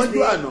through Thursday. Ìyẹn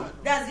mọ́jú àná.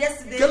 That's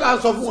yesterday. Kí la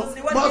sọ fún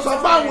wọn? Mo sọ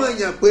fún àwọn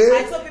èèyàn pé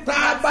tá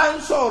a bá ń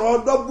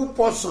sọ̀rọ̀ double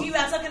portion. You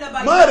are talking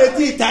about. Má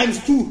retí times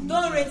 2.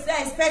 Don't rate that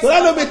expect. Tọ́lá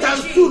ló mi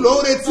times 2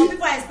 ló retí. Some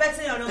people are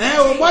expecting your number.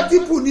 O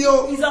multiple ni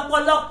o. Is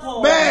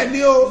ọpọlọpọ. Bẹ́ẹ̀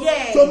ni o.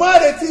 So má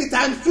retí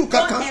times 2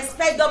 kankan. Don't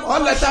expect double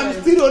portion. Ọ̀lẹ̀ times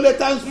 3 ọ̀lẹ̀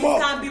times 4.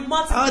 It can be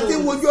multiple. Àwọn tí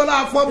wojú ọlá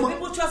afọ́mọ. The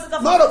people trust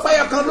it. Má rò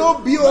fáyà kan ló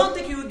bí o. Don't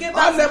think you will get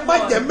back. Ọ̀lẹ̀ má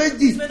jẹ́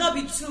méjì. It may not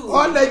be 2.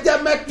 Ọ̀lẹ̀ jẹ́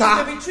mẹ́ta.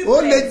 It may be 3.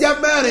 Ó lè jẹ́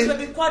mẹ́rin. It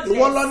may be quadruplets.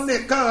 Ìwọ lọ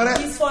nìkan rẹ.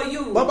 It's for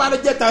you. Bọ́bá lè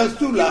jẹ́ times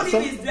 2 lásán.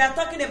 Even if we are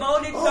talking about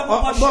only double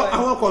portion.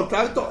 Àwọn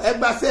contractor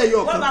ẹgbà sí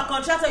ẹyọ What kan. about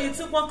contractor? You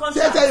took one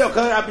contract. Ṣé ẹyọ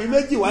kan àbí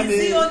méjì wá ní.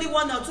 Is it only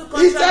one or 2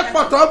 contracts? Iṣẹ́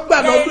pọ̀tọ́ gbà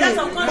lọ́dún There is lots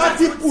of yìí.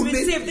 contracts Multiple ni.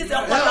 received. This is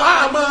a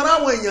Àmọ́ ara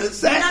àwọn èèyàn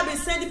sẹ́. You now be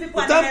sending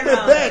people Ìtàn pé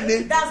bẹ́ẹ̀ ni.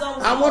 That's all.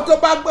 Àwọn tó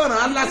bá gbọ̀ràn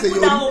People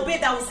aláṣeyọrí. that obey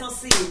that will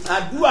succeed.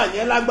 Àdúrà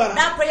yẹn lágbára.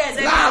 That prayer is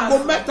very Láago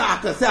powerful. mẹ́ta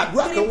àkànṣe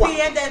àdúrà 3 kan wà.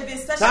 p.m. there will be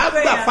special Tá a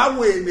prayer. gbà fáwọn That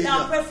will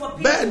ènìyàn. pray for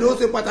people. Bẹ́ẹ̀ ni ó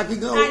ṣe pàtàkì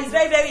gan o. And it's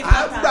very, very A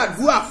important.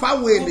 gbàdúrà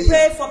fáwọn We ènìyàn.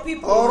 pray for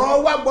people.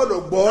 Ọ̀rọ̀ wa gbọ́dọ̀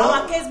gbọ́.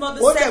 Our case must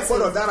be Ó dẹ̀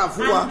settled. gbọ́dọ̀ dára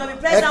fún wa. And must be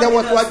Ẹ present tẹ́wọ́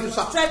with us. síwájú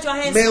sá. Stretch your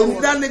hands Mẹ̀rù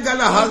forward. dánigánà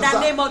In the hansa.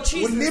 name of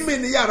Jesus. Onímì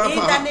ní yàrá In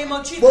fa. the name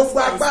of Jesus. Gbogbo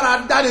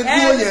agbára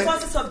dánidúró Every yẹn.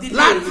 forces of delay.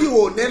 Láti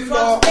òní lọ,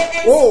 From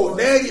today ó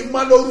ní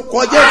ìmọ̀ lórúkọ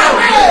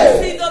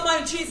Jésù. See no more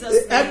in Jesus'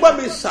 name. Ẹgbọ́n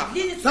mi sà.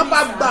 Listen to Tán bá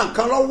me, gba sir.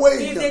 nǹkan lọ́wọ́ If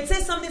èèyàn. they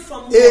take something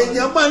from one,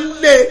 Èèyàn máa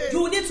ń lé.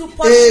 you need to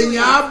pursue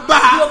Èèyàn á it.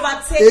 bá. You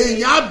overtake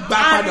Èèyàn á it gbà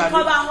and padà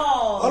recover ní.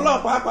 all.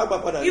 Ọlọ́run pàápàá gbà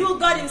padà ní. Even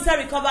God himself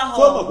recover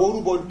Fọ́ọ̀mù all. kò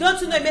rúbọ ní.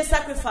 Don't you know he made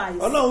sacrifice?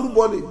 Ọlọ́run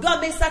rúbọ ní. God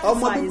made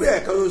Ọmọ bíbí sacrifice.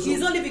 ẹ̀kan ṣoṣo.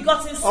 He's only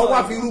begotten son. Ọwọ́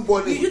àfi rúbọ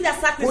ní. You do that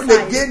Ó sacrifice lè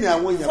géènì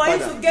àwọn èèyàn for him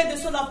padà. to gain the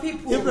soul of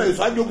people. Ibùdó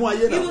ìsọ́jogún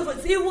ayé náà.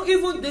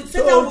 Even the So,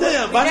 Satan will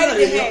téèyàn be bá náà the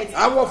lè head. yọ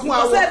àwọ̀ fún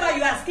àwọ̀. Whatsoever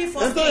you are asking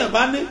for, Ẹni tó yàn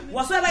bá ní.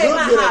 whatsoever Yóò you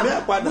might gbèrè mí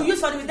have, àpadà. we use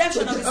for the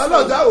redemption of his soul.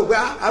 Ọlọ́run dáwò pé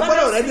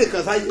agbọ́dọ̀ rẹ̀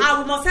nìkan sáyé. I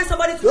will must send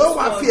somebody to Yóò this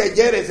wá world fi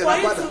ẹ̀jẹ̀ rẹ̀ for sẹ́nà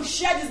him padà. to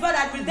shed his blood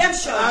at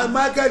redemption.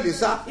 Michael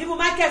sá. Even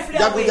Michael flee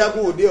away.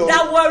 Jagunjagun òde ọ.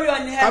 That warrior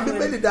in heaven.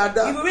 Bíbélì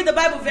dáadáa. If you read the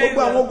Bible very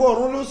Gbogbo àwọn well, ogun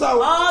ọ̀run ló sá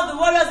o. all the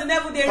warriors in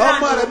heaven they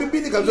ran. Ọmọ rẹ̀ bíbí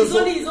nìkan His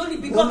ṣoṣo. only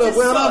Òun begotten lọ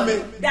pé rán mi.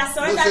 son that Mo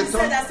surrendered ṣe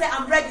himself tán. that said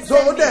I'm ready. So ó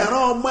send me. dẹ̀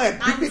rán ọmọ ẹ̀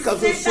bíbí And kan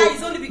Satan ṣoṣo.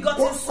 is only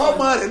begotten son.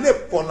 Ọmọ rẹ̀ lè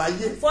pọ̀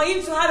láyé. For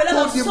him to have a lot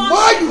So of the sons.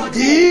 more you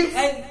give,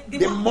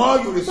 and the more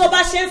you receive. tó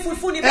bá ṣe ń fún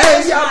fún ni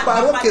Ẹ yá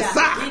bàrókè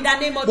sá. in the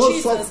name of Mo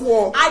Jesus. sọ fún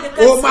ọ, I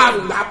declare ó máa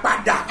you. gbà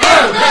padà.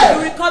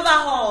 You recover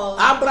all.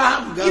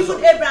 Abraham gan sọ.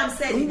 Even Abraham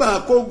said it.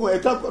 Ngbà kógun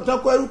ẹ̀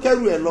tọ́kọ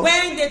ẹrúkẹ́rú ẹ̀ lọ.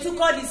 When they took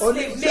all the slave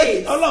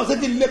maids, Ọlọ́run ṣé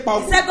kí n lépa he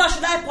ogun. said, God,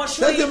 should I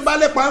pursue Ṣé kí n it? bá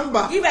lépa ń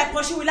bà? If I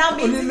pursue, will I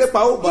meet Ó ní it? lépa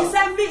ó bà. He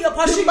said, me, you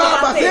pursue, Tí bá you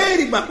bà overtake.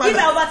 fẹ́ẹ̀rì gbà padà. If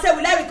I overtake,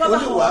 will I recover Ó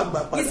ní wàá gbà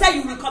all? padà. He said,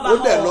 you recover Ó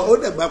dẹ̀ lọ, ó all.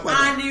 dẹ̀ gbà padà.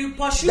 And you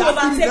pursue, Dáfídì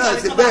overtake, náà and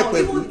ṣe recover bẹ́ẹ̀ all.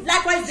 pẹ̀lú. Even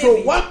likewise, So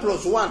David.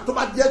 1+1 tó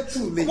bá jẹ́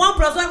 2 ni. 1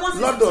 plus 1 was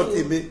Lọ́dọ̀ 2.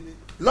 tèmi.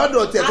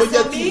 Lọ́dọ̀ tẹ̀ tó As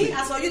jẹ́ for 2 me, ni.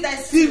 as for you, that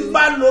is Tí 2. n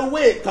bá lo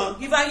wéè kan.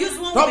 If I use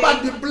one Tó bá way,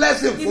 di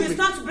blessing if fún mi. it's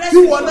not to bless Tí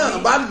you wọn for náà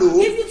me, bá lò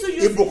ó. if you to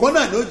use Ìbùkún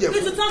náà ni ó jẹ it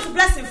will fún. turn to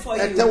blessing for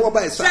Ẹ you. tẹ́wọ́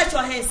báyìí sá. Stretch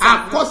your hands.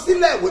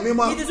 Àkọsílẹ̀ ìwé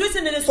mímọ́. It is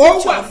written in the Ó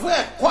wà scripture. fún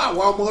ẹ̀kọ́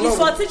àwọn ọmọ It's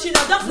for Ọlọ́run. teaching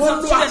the doctrines Mo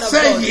of lo children of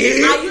àṣẹ God.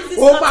 yìí. I use this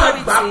Ó máa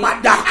authority. gbà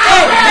padà.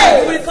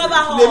 Amen. You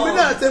recover Lèmi all.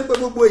 náà ṣe ń pe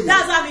gbogbo èèyàn.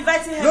 That's why I'm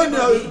inviting Lónìí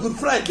everybody. Good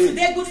Friday.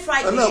 Today, Good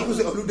Friday. Ọlọ́run kù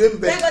sí olùdé ń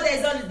bẹ. Thank God there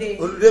is holiday.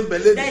 Olùdé ń bẹ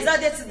lé There is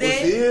holiday today.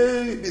 Kò sí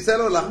ìbísẹ́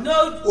lọ́la. No.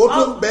 Ó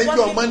tún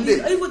bẹ́jọ́ Monday.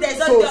 Even there is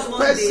So holiday on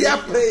Monday. special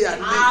prayer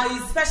ni.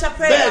 It's special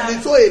prayer. Bẹ́ẹ̀ ni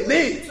tó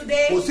èní.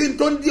 Today. Kò sí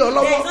tó ń di ọ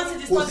lọ́wọ́. There is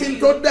nothing Kò sí disturbing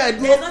tó you. dá ẹ There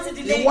is dúró. nothing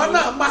delaying Ìwọ you.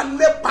 náà máa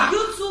lépa.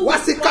 You too Wá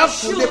sí will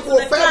káfù pursue ni to kò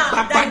the fẹ́ ground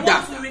gbà that padà.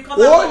 wants to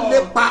recover Ó all.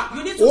 lépa.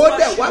 You need to Ó dẹ̀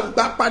pursue. wá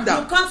gbà padà.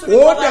 You come to Ó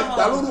recover dẹ̀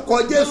gbà all. lórúkọ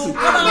Jésù. You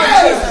recover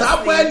all in Jesus'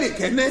 Sámúẹ́lì name.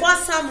 kẹ́ni 1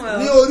 Samuel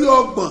ní orí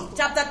ọgbọ̀n.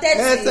 chapter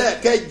 30 Ẹsẹ̀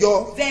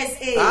kẹjọ. verse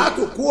 8.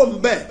 Àátò kú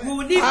òǹbẹ̀. We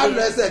will leave Á it.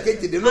 lọ ẹsẹ̀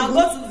kejìdínlógún. I'll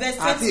go to verse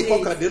Àti 28.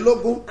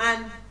 ìkọkàndínlógún.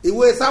 And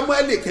ìwé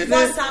samuel kẹ́ni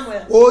First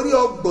Samuel. orí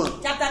ọgbọ̀n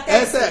Chapter 30,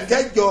 ẹsẹ̀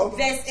kẹjọ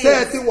verse 8. ṣé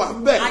ẹ ti wà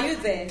ń bẹ̀ Are you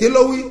there? kí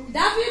ló wí.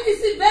 dáfídì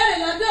sì béèrè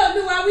lọ́dọ̀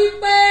olúwa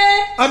wípé.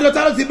 ọdún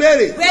tá ló ti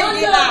béèrè Where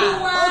did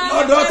you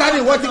ọdún tá ni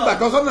wọ́n ti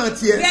gbàtọ́ sọ́nà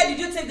tiẹ̀ Where did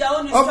you take the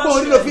own ọgbọ́n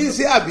orí ló fi ń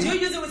ṣe àbí Do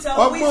you use it with your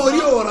own ọgbọ́n orí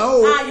wisdom? òràn o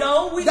Your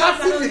own wisdom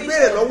dáfídì cannot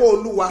béèrè reach lọ́wọ́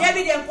olúwa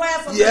David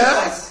inquired from Yes. the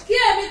Lord. kí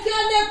èmi kí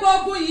ó lépa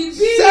ogun yìí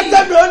bí.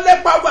 sẹ́tẹ̀mí ó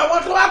lépa gbogbo àwọn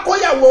tó wá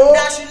kóyàwó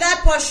That should I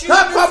pursue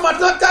káàkó ọmọ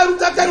tó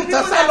kẹrù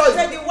tán sálọ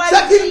yìí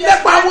sẹ́kì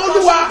lépa àwọn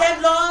olúwa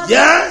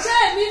yes ṣé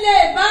èmi lè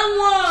bá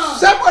wọn.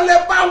 sẹ́kọ̀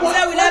lépa wọn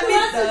Where will I olúwa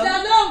meet sì dá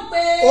them? lóhùn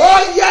pé. oh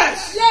yes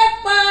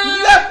lépa.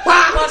 lépa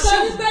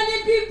nítorí pé ní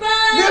bíbá.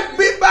 ní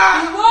bíbá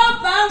ìwọ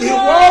bá wọn.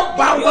 ìwọ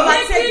bá wọn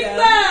ní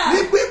gbígbà. ní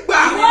gbígbà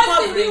ìwọ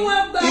sì rí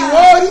wọn gbà. ìwọ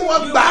orí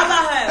wọn gbà You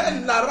cover her.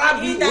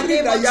 ẹnàràbí In the orí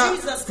name of ìdàyà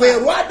Jesus Christ.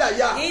 fèrò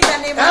àdàyà In the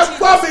name of ẹ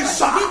gbọ́ Jesus mi Christ.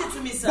 sà Give it to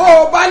me, sir. bó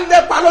o bá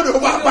lépa lónìí o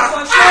máa gbà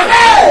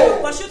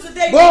Pursue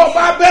today. bó o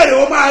bá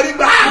bẹ̀rẹ̀ o máa rí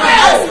gbà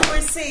As you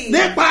receive.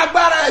 nípa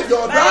agbára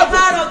ẹ̀jọ̀ By the dáàbò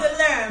power of the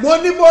Lamb. mo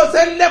ní bó o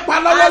ṣe ń lépa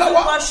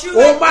lọ́wọ́lọ́wọ́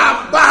o máa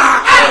bá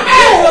a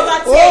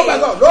ó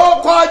bẹ̀rẹ̀ ló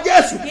kọ́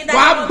jésù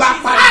wàá gbà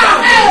padà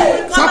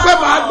sọ pé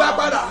màá gbà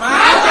padà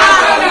màá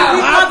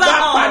gbà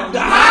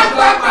padà màá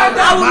gbà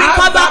padà màá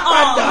gbà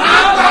padà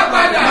màá gbà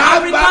padà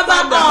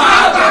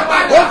màá gbà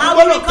padà I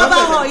will recover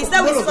her. Is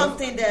there with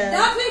something there?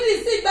 dáfídì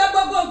sì gba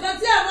gbogbo nǹkan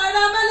tí àwọn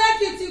ará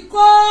mẹ́lẹ́kì ti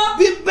kó.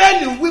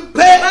 bíbélì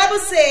wípé Bible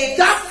says.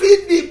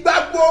 dáfídì gba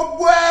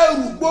gbogbo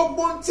ẹrù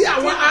gbogbo tí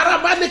àwọn ará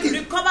málẹ́kì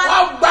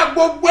wọ́n gba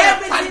gbogbo ẹ̀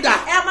padà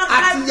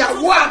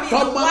àtìyàwó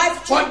àtọmọ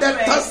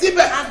ọ̀dẹ̀ tán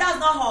síbẹ̀. And that's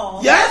not all.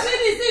 Yes.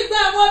 dáfídì sì gba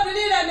àwọn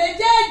obìnrin rẹ̀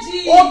méjèèjì.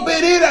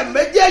 obìnrin rẹ̀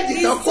méjèèjì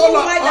tán kó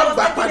lọ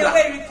ọgbà padà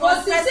kò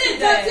sì sí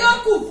nǹkan tí ó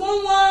kù fún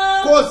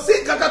wọn. kò sí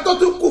kankan tó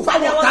tún kù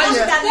fáwọn ọ̀tá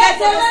yẹn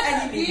kékeré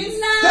tàbí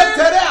ńlá.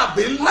 kékeré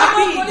àbí ńlá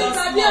ọmọkùnrin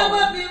tàbí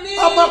ọmọbìnrin.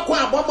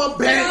 ọmọkùnrin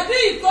àbọ̀mọbìnrin tàbí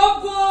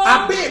ìkógun.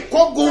 àbí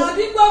ìkógun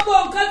tàbí gbogbo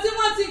nǹkan tí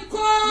wọ́n ti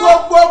kó.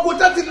 gbogbo ogun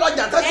tó ti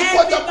lọjà tó ti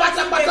kọjọ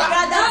pátápátá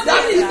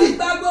dáfídì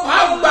á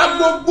gba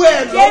gbogbo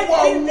ẹ̀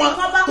lọ́wọ́ wọn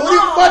torí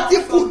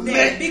mọ́típù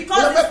nẹ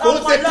lọ́pẹ́ kò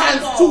ṣe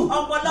times two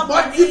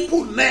mọ́típù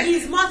nẹ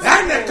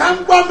ẹnìkan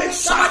gbọ́ mi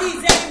sá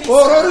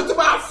òróró tó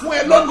bá fún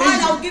ẹ lónìí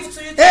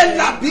ẹ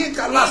làbí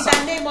kàlásà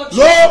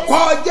ló kọ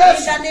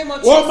jésù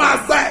ó máa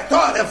gba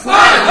ẹ̀tọ́ rẹ fún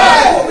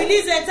ẹ.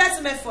 Release the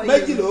entitlement for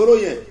méjì you. lóró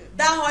yẹn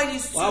That oil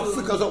is true. wàá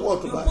fi kan sọ́wọ́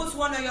ọ̀tún You báyìí put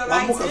one on your wàá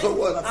right mú kan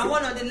sọ́wọ́ hand and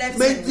one on the left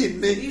méjì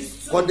hand. ní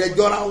It's two.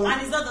 kọ̀dẹ̀jọra wọn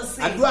And it's not the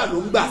same. àdúrà ló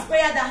ń gbà It's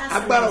prayer that has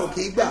agbára ò service,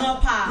 kì í gbà not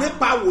power.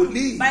 nípa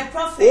wòlíì By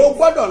prophet, ó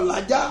gbọ́dọ̀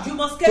lájà you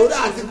must get torí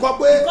truth. àti kọ́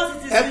pé Because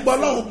it is ẹgbọ́n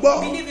written. lọ́hùn gbọ́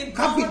Believe in God,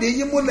 káfíńdé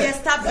yín múlẹ̀ be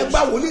established. ẹgbà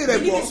wòlíì rẹ̀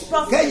Believe gbọ́ his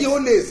prophet, kẹ́yìn ó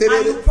lè ṣe and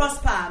rere you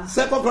prosper.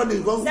 second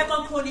chronicle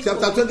Second Chronicles,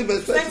 chapter 20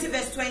 verse 20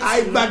 verse 20.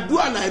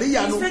 àìgbàdúrà láìrí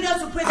yanu It's failure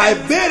to pray that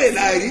àìbéèrè you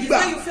láìrí fail. gbà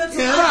It's when you fail to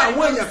ìran ask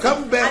àwọn and èèyàn kan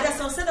bẹ and there's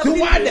some set of tí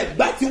wọ́n á people dẹ̀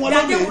gbá tí wọ́n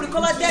that they lónìí will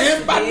recover death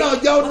nígbà today. náà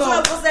jẹ́ ọ̀nà Whatever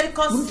will cause that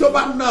cause nítorí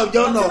bá náà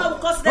jẹ́ ọ̀nà whatever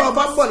will cause that bọ́ọ̀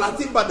bá cause bọ̀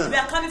láti ìbàdàn we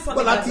are coming from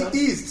bọ̀ láti Ibadan,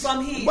 east from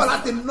east, bọ̀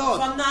láti north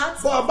from north.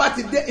 bọ́ọ̀ bá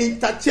ti dé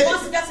interchange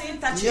Once you get to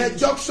interchange, yẹn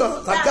junction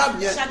Sagam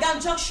yẹn Shagam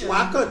Junction.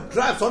 wàá kàn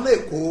drive sọ́nà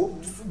èkó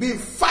bíi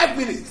 5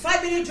 minutes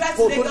 5-minute drive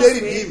kó to tó Lagos dé Way.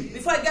 rìbìm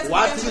Before you get to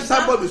wàá the ti junction,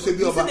 sábọ̀dù ṣe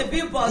bí you ọba see the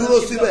billboard dúró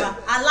of Shebi síbẹ̀ Oba.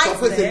 I sọ like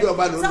pé ṣe bí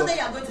ọba ló ń lọ Someday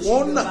you are going to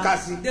wọ́n Shebi nà Oba. ká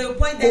sí They will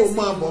point kó o them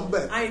máa to bọ̀ you.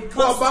 nbẹ̀ And you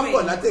bọ́ ọ bá ń come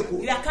bọ̀ straight. látẹ̀kọ́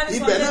You are coming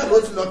ibẹ̀ from náà ló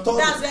Lagos. ti lọ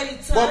That's where you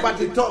tọ́ọ̀nù turn. bọ́ ọ bá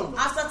ti tọ́ọ̀nù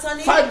After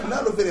turning, 5 náà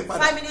ló fèrè padà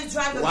 5 minutes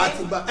drive wàá away.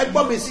 ti bá ẹ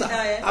gbọ́ mi sà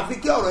àfi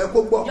kí ọ̀rọ̀ ẹ kó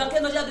gbọ́ Your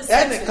case not just the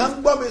ẹnìkan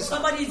same. gbọ́ mi sà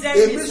Somebody is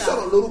hearing èmi me, sir.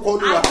 sọ̀rọ̀ lórúkọ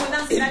olúwa I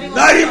pronounce in the name of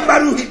ìnárí Jesus.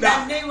 bárúhìdá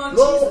In the name of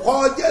lórúkọ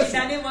Jesus. jésù In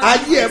the name of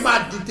ayé ẹ Jesus. máa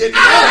dìde ní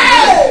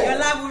Your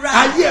life will rise.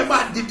 ayé ẹ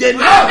máa dìde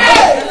ní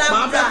Your life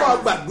màá will fẹ́ kọ́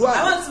rise. gbàdúrà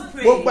I want to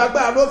pray. gbogbo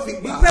agbára ló fi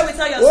gbà You pray with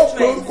all your ó pe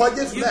strength. orúkọ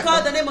jésù You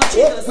call the name of ó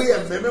Jesus. pe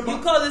ẹ̀mí mímọ́ You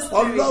call the Spirit.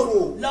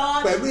 ọlọ́run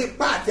Lord, pẹ̀lú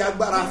ipá àti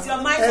agbára with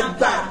your might ẹ and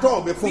gbà power.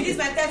 tọ́ mi fún mi Release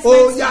my text ó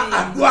message yá to me.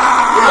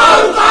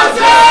 àdúrà.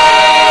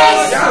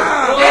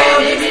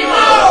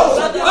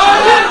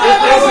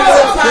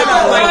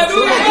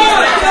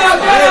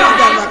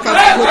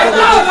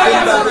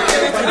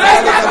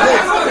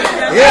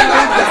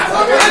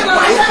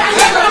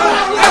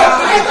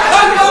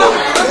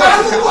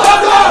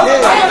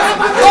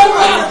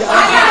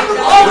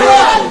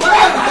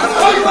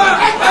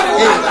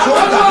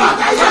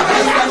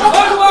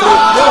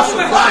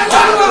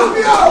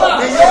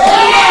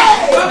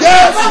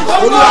 Jésù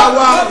olúwa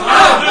wa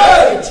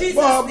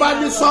bọ́ ọ bá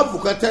ní ṣọ́ọ̀bù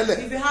kan tẹ́lẹ̀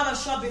If you have a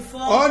shop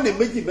before, ọ́ ní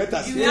méjì mẹ́ta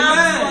sí you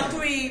have 2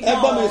 or 3 ẹ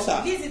gbọ́ mi more. sà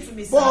Listen to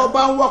me, sir. bọ́ ọ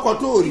bá ń wọ́kọ̀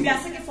tó rí If you are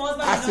seeking for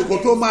husband, àsìkò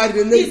you tó máa rí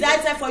This is lélẹ́yìn the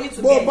right time for you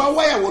to bó o get. bá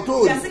wáyàwó tó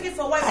If you rí are seeking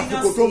for wife, you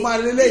àsìkò not tó see. máa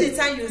rí This is lélẹ́yìn the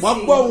time you wọ́n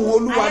see. gbọ́ ohun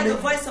olúwa I heard ni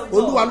the voice of God.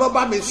 olúwa ló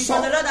bá mi Because sọ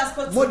the Lord has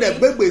spoken mo to dẹ̀ me.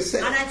 gbégbèsè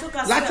And I took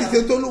a láti step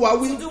ṣe tó olúwa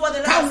wí to do what the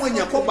Lord káwọn has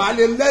èèyàn kó spoken. bá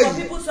lè For lẹ́yìn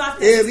people to have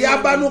èrè testimony.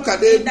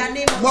 abánúkàdé In the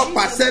name of mọ́ Jesus,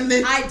 pàṣẹ ní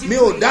I mi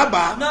ò decree,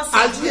 dábàá not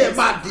ayé ẹ̀ success.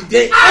 máa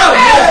dìde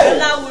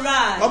Allah will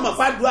rise. ọmọ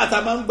fàdúrà tá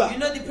a máa ń gbà You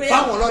know the prayer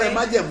fáwọn we ọlọ́rẹ̀ pray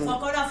májẹ̀mú for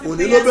corner of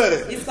òní ló prayers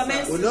bẹ̀rẹ̀ is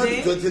commenced òní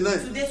ọdún today. 29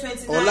 Today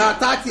 29. ọ̀la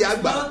 30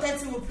 àgbà Tomorrow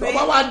 30 will pray. pray.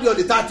 Tọ́ba wá di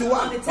ọ̀dẹ̀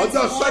 31 On the 31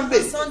 ọjọ́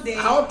Sunday Sunday,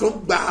 a ó tún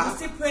gbà á we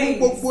still fún pray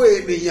gbogbo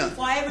ènìyàn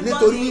for everybody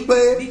nítorí wípé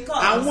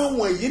because àwọn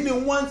wọ̀nyí ni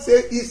wọ́n ń ṣe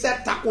iṣẹ́ these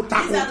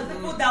takuntakun are the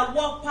people that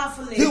walk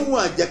powerfully, tí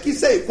wọ́n jẹ́ kí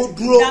iṣẹ́ ìkó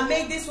dúró. that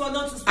make this one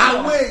not to stop.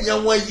 Àwọn èèyàn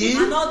wọ̀nyí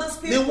And all those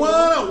ni people,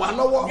 wọ́n ràn wá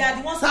lọ́wọ́ they are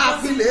the ones tá a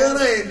fi lè supporting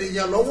ran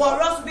ènìyàn lọ́wọ́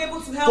for us to be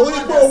able to help torí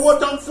pé others. owó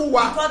tán fún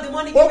wa Because the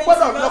money ó given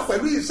gbọ́dọ̀ to lọ us,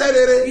 pẹ̀lú iṣẹ́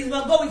rere it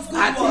must go with good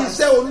àti works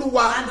iṣẹ́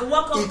Olúwa and the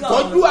work of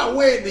ìtọ́jú God,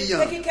 àwọn ènìyàn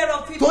taking care of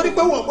people. torí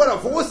pé wọ́n gbọ́dọ̀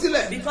fowó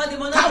sílẹ̀ Because they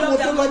must not káwọn drop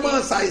tó their lọ money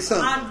máa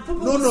ṣàìsàn and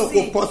people lónà to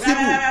kò sick.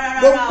 pọ̀sibù Rárá.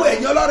 gbogbo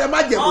ẹ̀yin ọlọ́rẹ̀ má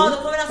jẹ̀mú All the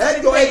covenants of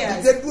ẹjọ́ prayer.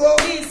 ẹ̀dìdẹ dúró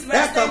Please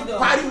rest ẹ̀kan them.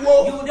 pariwo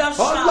You will just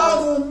shout.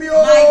 Ọlọ́run mi My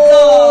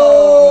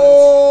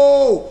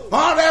ooo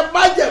ọ̀rẹ́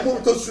má jẹ̀mú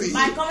tó sùn My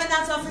yìí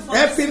covenant office for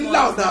ẹ this fi month.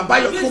 ńlá ọ̀nà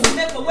àbáyọ Please fún mi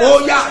make a way ó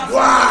of yá solution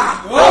dùá.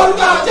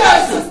 Orúkọ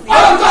Jésù,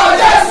 orúkọ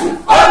Jésù,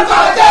 orúkọ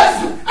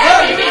Jésù,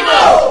 ẹ̀mí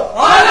mímọ́,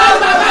 Ọlọ́run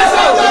bàbá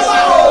ṣe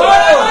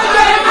wọ́n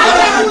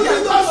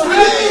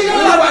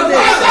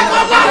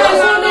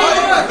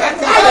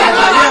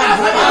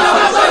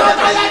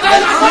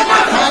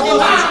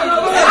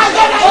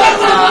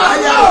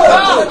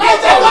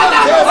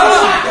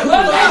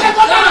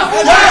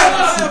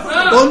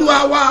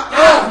Olúwa wa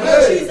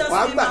Jesus'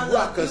 wàá name, gbàdúrà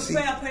Lord. kan You sí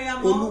pray a prayer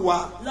more. Olúwa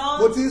Lord,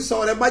 mo ti ń sọ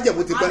ọrẹ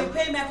májẹ̀mú ti I've pẹ́ been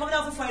paying my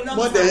covenant office for a long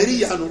mo time. dẹ̀ rí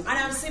ìyanu And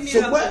I'm seeing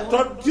ṣùgbọ́n miracle.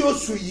 ẹ̀tọ́ tí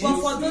oṣù yìí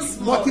But for this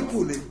month,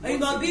 multiple ni it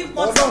must be Ọlọ́run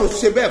multiple.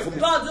 ṣe bẹ́ẹ̀ fún mi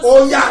God, do ó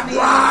something yá for me.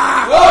 dùá.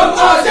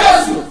 orúkọ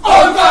Jésù,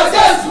 orúkọ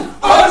Jésù,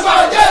 orúkọ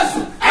Jésù,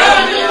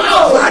 ẹ̀mí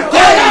mímọ́.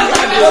 Pàdé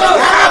ìyanu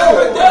káàbò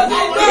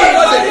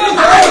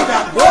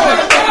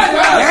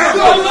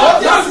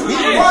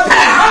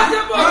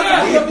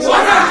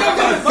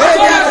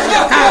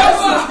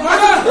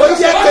ó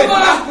yẹ kẹ́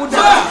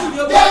lákúdà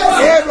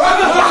èrò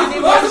ìyanu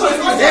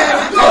oníbẹ̀jì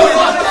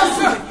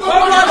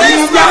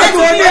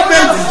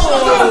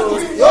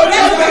yóò ní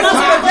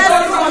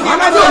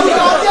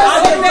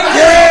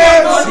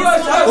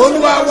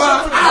Olúwa wa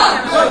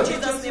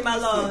Jesus' name, my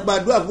Lord.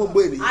 gbàdúrà fún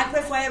gbogbo ènìyàn I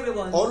pray for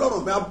everyone.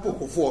 Ọlọ́run mi á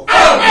bùkún fún ọ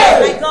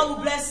My God will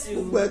bless you.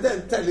 gbogbo ẹ̀dẹ̀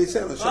ń tẹ̀lé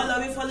iṣẹ́ All ìránṣẹ́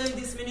of you following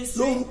this ministry,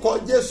 lórúkọ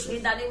Jésù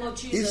in the name of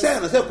Jesus. iṣẹ́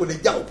ìránṣẹ́ kò ní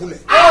já òkúlẹ̀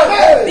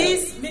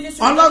This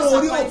ministry Ọlọ́run will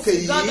orí not òkè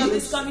disappoint you. God of yìí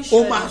this ó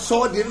commission máa sọ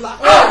ọ́ di ńlá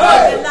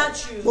will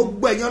enlarge you.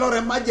 gbogbo ẹ̀yin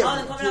ọlọ́rẹ̀ májẹ̀mú All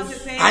the covenant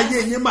of faith, ayé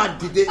yín máa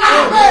dìde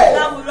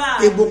that will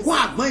rise. ìbùkún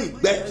àgbọ̀n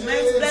ìgbẹ́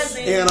Immense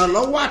blessing,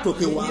 ìrànlọ́wọ́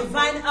àtòkè wá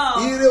divine help,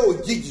 ire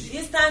òjijì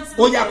instant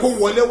ó yá kó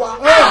wọlé wá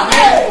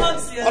come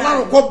to your Ọlọ́run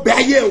life. kó bẹ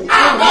ayé o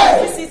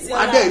Visit your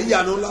adé life.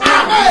 ìyanu ńlá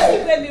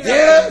Pray miracle.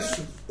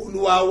 Jésù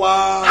Olúwa wa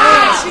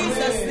In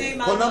Jesus' name,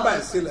 my kọ nọ́mbà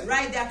Lord. ẹ̀ sílẹ̀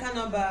Write the account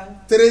number.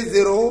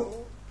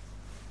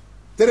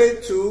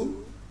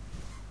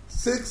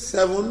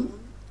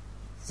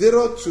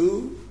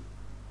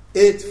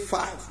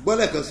 3032670285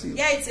 gbọ́dọ̀ kan sí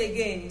Hear it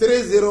again.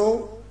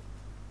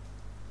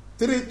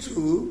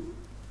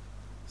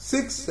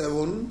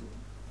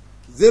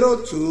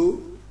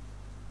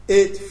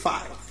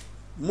 3032670285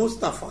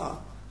 Mustapha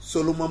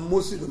Solomon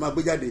Moses ló máa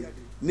gbé jáde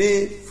ní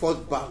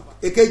First Bank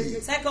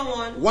èkejì Second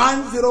one.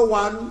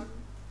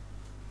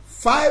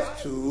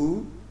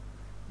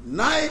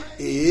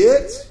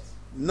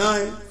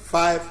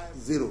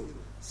 10152989950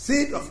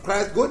 Seed of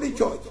Christ Golden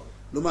Church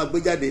ló máa gbé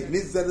jáde ní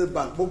Zenith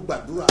Bank mo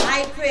gbàdúrà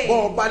I pray.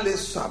 bọ́ ọba lè You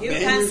sàmẹ́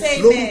can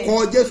say lórúkọ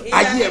amen. Jésù In the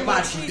ayé ẹ̀ name máa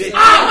of dìde Jesus.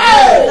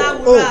 That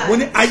will mo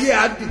ní rise. ayé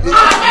á dìde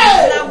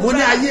That mo will ní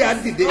rise. ayé á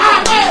dìde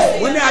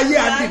Amen. mo ní ayé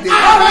á dìde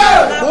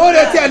That mo will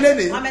retí ẹ rise.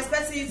 lẹ́nìí I'm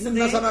expecting you ní today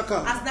national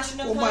camp as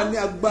national ó máa ní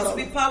camp agbára to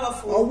be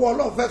powerful. ọwọ́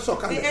Ọlọ́run fẹ́ The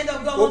sọ̀kalẹ̀ end of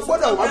God o wants to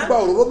gbọ́dọ̀ come wá down. gba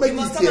òróró You méjì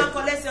must come tiẹ̀ and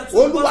collect your two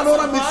Olúwa ló bottles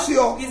rán mi of sí ọ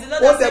oil. He's the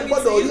Lord ó that dẹ̀ sent me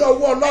gbọ́dọ̀ to rí you.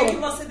 ọwọ́ And Ọlọ́run you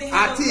must see the hand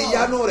àti of God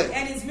ìyanu rẹ̀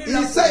and his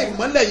miracle. iṣẹ́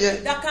ìmọ́lẹ̀ yẹn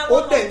That can ó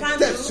work dẹ̀ on candle.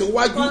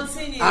 tẹ̀síwájú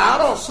Continue. àárọ̀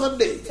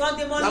Sunday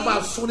Sunday morning, la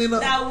máa sún níná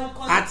that will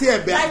con- àti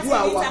ẹ̀bẹ̀ light àdúrà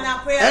it wa and our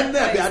prayer ẹ̀nà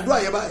ẹ̀bẹ̀ request. àdúrà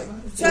yẹn báyìí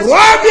Church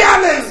rọ́ọ̀bì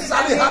alẹ́ in the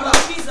sáré name hànà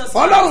of Jesus Christ.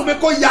 Ọlọ́run mi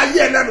kò ya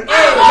ayé ẹ lẹ́nu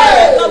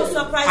God will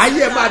surprise ayé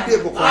you ẹ máa now. dé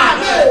ìbùkún That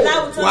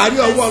will wàá rí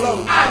surprise ọwọ́ you. Ọlọ́run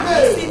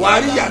See the wàá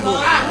rí hand of ìyanu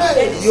God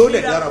and his yóò lè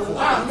miracle. dára fún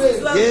wa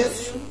Well,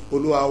 Jésù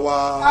Olúwa wa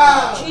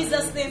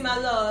Jesus' name, my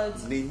Lord.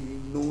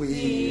 nínú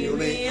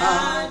ìrìn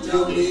àjò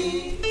mi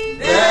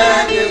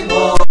Bẹ́ẹ̀ ni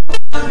mo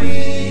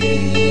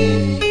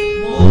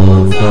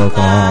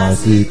tọ́ka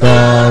sí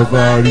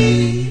Kávárì.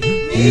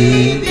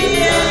 ibi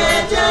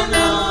ẹ̀jẹ̀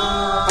náà.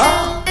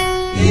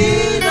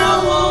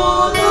 Ìnáwó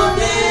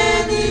lóde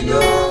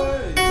nínú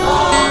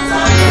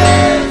tọ́ta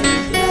ẹ̀mí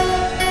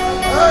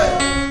jẹ́.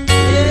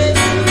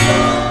 Jésù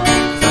lọ,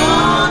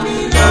 tán mi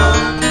lọ,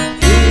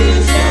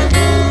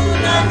 ìṣẹ́gun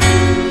dájú.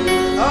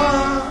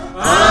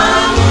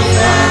 Àwọn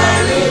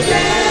fẹ́rẹ̀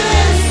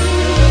Jésù,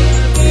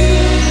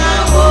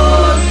 ìnáwó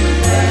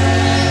jùlẹ̀.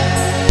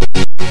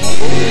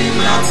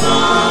 Ìmọ̀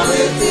kan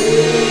retí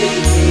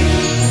tí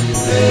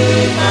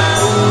ìgbà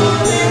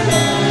òde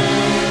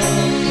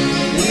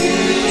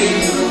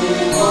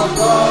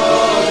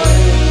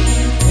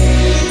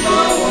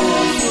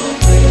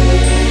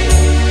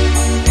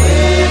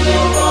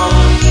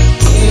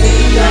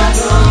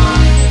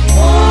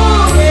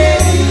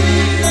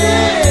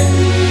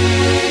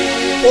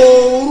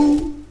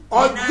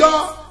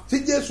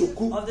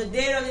of the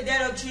day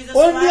of Jesus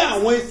ó ní Christ.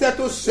 àwọn iṣẹ́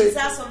tó ṣe Is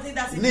that something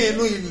that's ní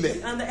inú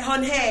ilẹ̀.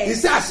 on head?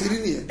 Iṣẹ́ àṣírí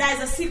nìyẹn. That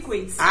is a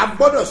secret. A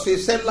gbọ́dọ̀ ṣe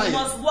iṣẹ́ ńlá You yẹn.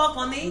 must work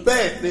on it.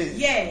 Bẹ́ẹ̀ ni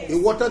Yes.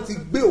 ìwọ tán ti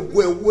gbé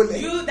ògo ẹ̀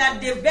wọlẹ̀. You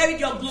that they buried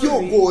your Tí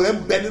glory. ògo rẹ̀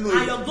ń bẹ nínú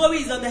And ilẹ̀. your glory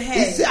is on the head.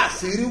 Iṣẹ́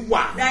àṣírí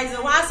wà. There is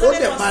a one Ó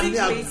aspect dẹ̀ of máa ní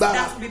secrets agbára.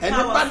 that will be Ẹni bá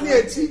ní powerful.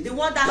 etí The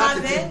one that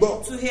láti has fi it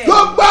gbọ́. to hear. Tó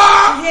gbọ́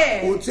To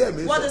hear ohun tí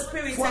ẹ̀mí what sọ the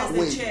Spirit fún says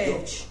àwọn the ìjọ.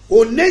 church.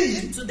 Òní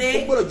yìí Today,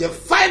 ó gbọ́dọ̀ jẹ́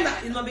final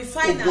It must be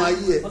final ogun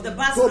ayé ẹ̀. of the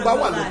battle Tó of bá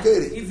your wà life.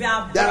 lókèrè If you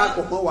are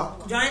darapọ̀ mọ́ wa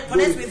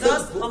connect with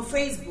us on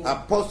Facebook.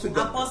 Apostle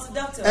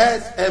Doctor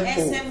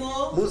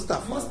SMO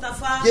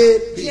Mustapha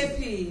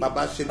JP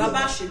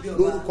Babasebioba.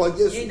 lórúkọ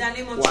Jésù In the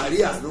name of wàrí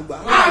Jesus. ànúgbà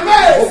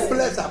Amen. ó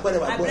bless àpẹẹrẹ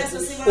wà I bless the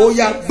gbọ́ single ó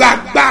yá of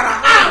gbàgbára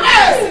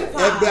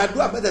ẹgbẹ́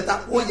àdúrà mẹ́tẹ̀ẹ̀ta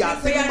ó yá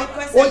sinimá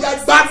ó yá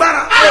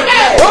gbàgbára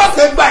ó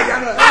ṣe gbà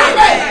ìyanu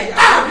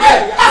rẹ̀.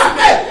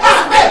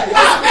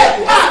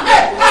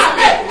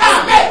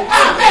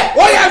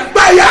 Ó yá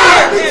gbà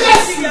ìyanu rẹ̀.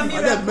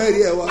 Ọdẹ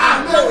mẹ́rin ẹ̀ wá.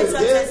 With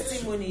your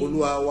testimony.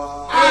 Olúwa wa.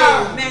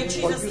 Amen.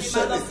 Jesus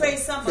name, I love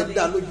praise somebody.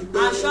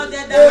 I'm sure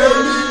that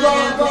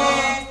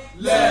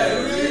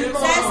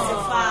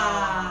testify.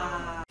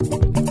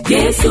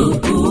 Jésù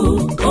kú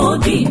ó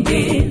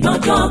jíǹde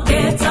lọ́jọ́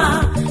kẹta.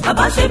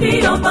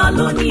 Babasebioba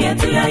ló ní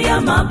ètò yáyá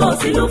máa bọ̀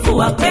sílùú fún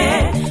wa pẹ́.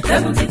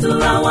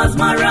 72 hours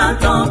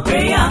marathon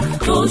prayer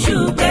tóṣù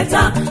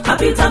kẹta.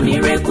 Capital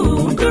miracle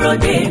ń dúró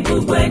de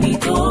gbogbo ẹni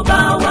tó bá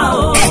wá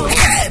o.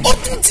 Ó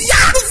tún ti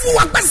yá. Fún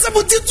wa pẹ́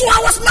 72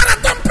 hours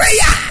marathon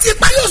prayer. Ti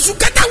parí oṣù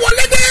kẹta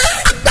wọlé dé.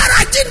 Agbára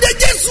jíǹde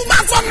Jésù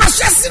máa fọ́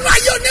àṣẹ sínú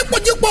ayé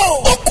onípojúpọ̀.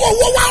 Oko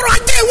owó wa ọrọ̀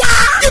ajé wa.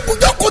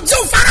 Ibùdókò tí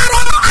ó fararọ.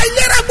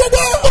 Àìlera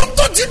gbogbo. Ohun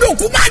tó ti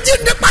dòkú máa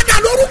jíǹde padà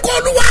lórúkọ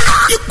Olúwa.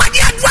 Ìpàdé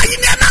àdúrà yìí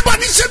ni ẹ máa bọ̀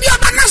ní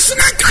Sebioba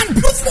National Camp.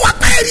 Fún wa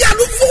pẹ́ èrè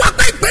àlù fún wa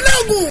pẹ́ ìpínlẹ̀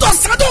Ògùn.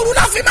 Tọ̀sán òru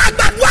la fi máa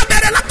gbàdúrà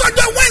bẹ̀rẹ̀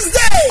látọjọ́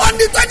Wednesday on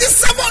the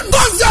 27th,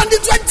 Thursday on the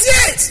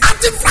 28th,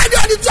 àti Friday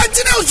on the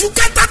 29th oṣù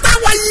kẹta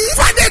táwa yìí.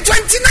 Friday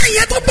 29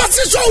 yẹn tó bọ́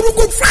sí sọ́ọ̀rù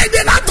Good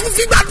Friday látún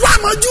fi gbàdúrà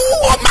mọ́jú.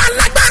 Ó máa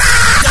lágbára.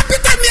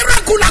 Capital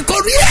miracle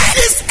àkórí ẹ̀.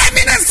 His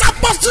eminence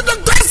apostle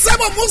Dr.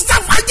 SMO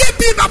Mustapha JP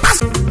Babas.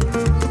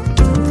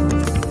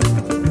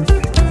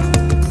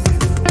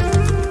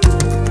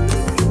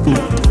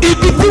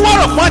 Ibi tí wọ́n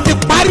rò pọ́n ti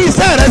parí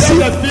iṣẹ́ rẹ sí.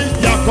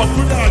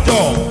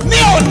 Ní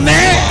òní,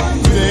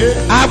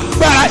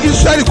 agbára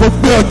Ísírẹ́lì kò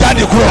gbé ọ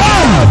jáde kúrò.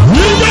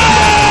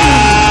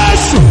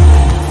 Jésù!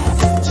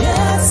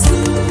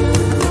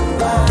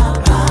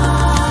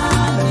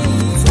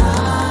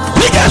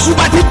 Bí Jésù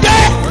bá ti dé,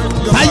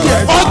 ayé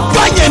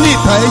ọjọ́ yẹn ní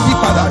ìtàn ẹ yí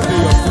padà.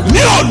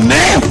 Ní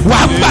òní, wà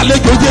á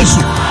gbàlejò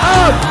Jésù.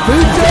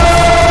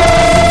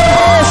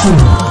 Jésù!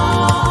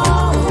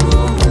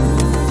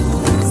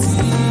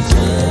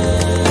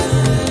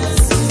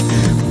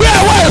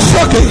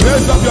 Sókè.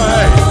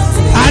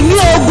 Àní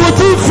ogun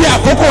tí ń fi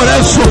àkókò rẹ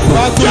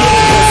ṣòfò.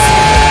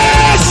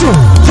 Jésù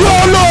tí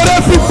olóore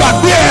fi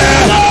gbàgbé ẹ.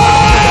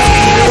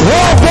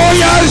 Ogun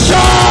yẹn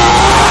ṣọ́.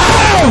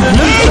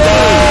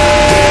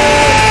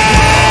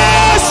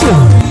 Jésù.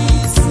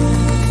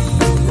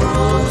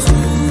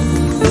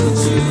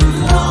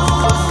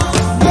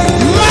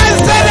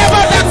 Mẹ́sẹ̀lẹ̀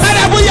bọ̀dà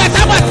kárẹ̀bù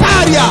yàtá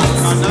bàtàríà.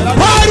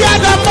 Pọ́ọ̀rìà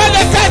dà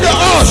mọ́lẹ̀ kẹ́dẹ̀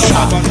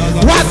ọ̀ṣà.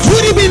 Wà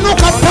túrí mi nù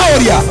ká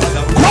pọ́ọ̀rìà.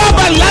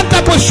 Kọ́ba lanta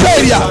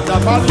bọ̀ṣẹ́rìà.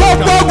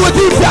 Gbogbo ogun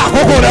tí ń fi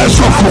àkókò rẹ̀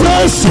ṣòfò.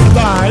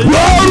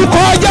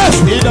 Lórúkọ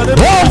Jésù.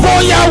 Ogun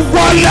yẹn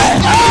wọlé.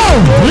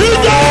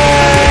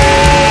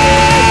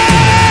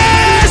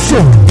 Jésù.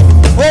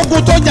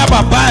 Ogun tó jà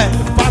bàbá ẹ̀.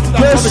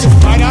 Jésù.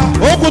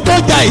 Ogun tó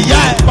jà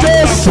ìyá ẹ̀.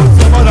 Jésù.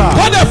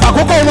 Wọ́n lè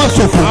fàkókò wọn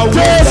ṣòfò.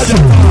 Jésù.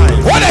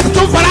 Wọ́n lè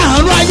tún fara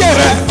hàn ní ayé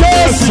rẹ̀.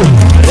 Jésù.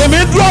 Èmi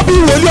dúró bí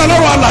wòlíì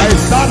Ọlọ́run àlàyé.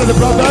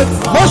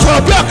 Mo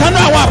sọ̀rọ̀ bí ọ̀kan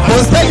náà àwọn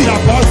àpòstélì.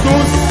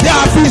 Tí a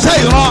fi iṣẹ́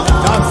ìran.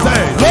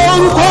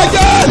 Lórúkọ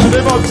Jésù.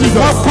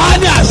 Wọ́n pa á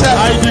ní àṣẹ.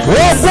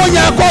 Ogun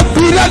yẹn kó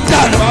fi rẹ̀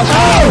dànù.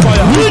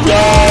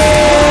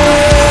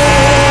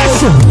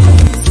 Jésù.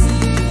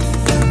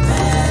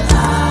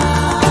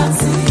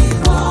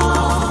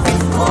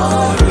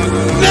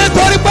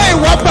 Nítorí pé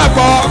ìwọ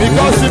gbàgbọ́.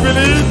 Because you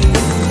believe,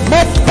 Mo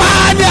pa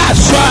á ní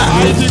àṣẹ.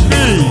 I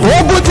decree.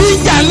 Ogun tí ń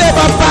jà lé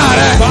bàbá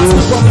rẹ̀.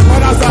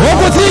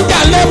 Ogun tí ń jà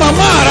lé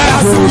màmá rẹ̀.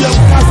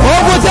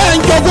 Ogun tí ń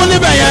jogún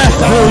níbẹ̀ yẹn.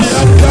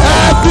 Ẹ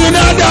fi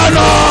iná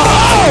dáná.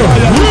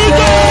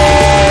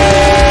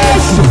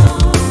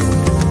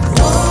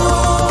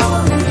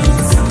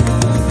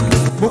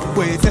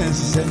 Gbogbo èyí tẹ̀ ń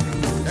ṣiṣẹ́.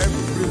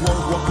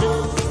 Everyone walking.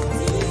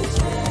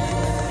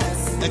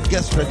 Ẹ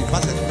get ready.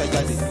 Pásẹ̀ ti fẹ́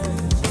jáde.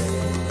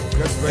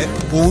 Get ready.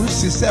 Òun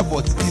ṣiṣẹ́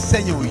but iṣẹ́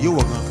yẹn ò yé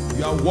wọ̀ gan.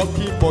 You are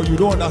working, but you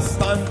don't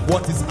understand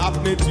what is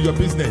happening to your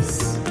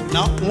business.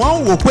 Na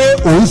wọ́n wò pé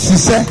òun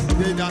ṣiṣẹ́.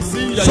 They are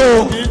seeing that So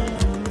you're working,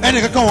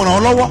 ẹnìkankan wọ̀n ràn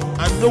ọ́ lọ́wọ́.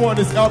 and no one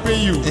is helping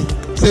you.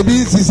 Ṣebí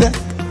ń ṣiṣẹ́.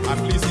 At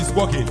least he's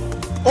working.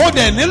 Ó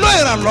dẹ̀ nílò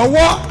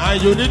ìrànlọ́wọ́.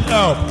 And you need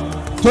help.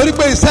 torí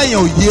pé iṣẹ́ yẹn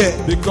ò yé ẹ.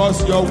 Because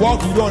your work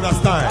you don't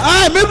understand.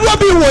 mi dúró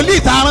bí wòlíì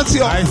tá a rántí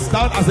ọ. I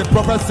stand as a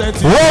prophet sent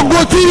to you.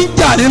 ogun tí ń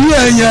jà nínú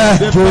ẹ yẹn.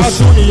 The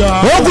battle in your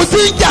house. ogun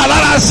tí ń jà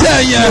lára sí ẹ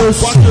yẹn.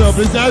 Battle in your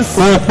business.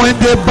 òpin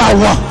dé bá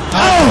wa.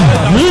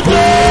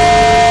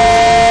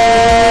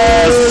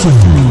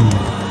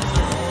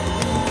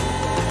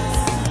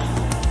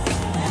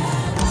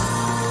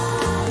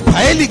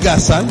 Paeli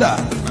gasanda.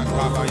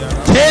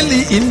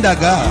 Teli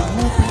indaga.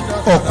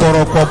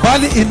 Okoroko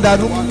bali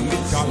indanu.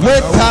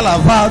 Wetala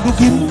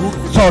vadukim.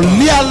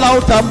 Solia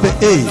lautambe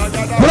e.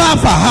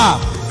 Brafaha.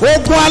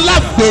 Ogun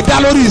alágbèdá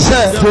lórí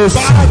iṣẹ́. The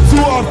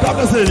battle of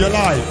darkness in your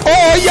life. Ó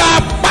yá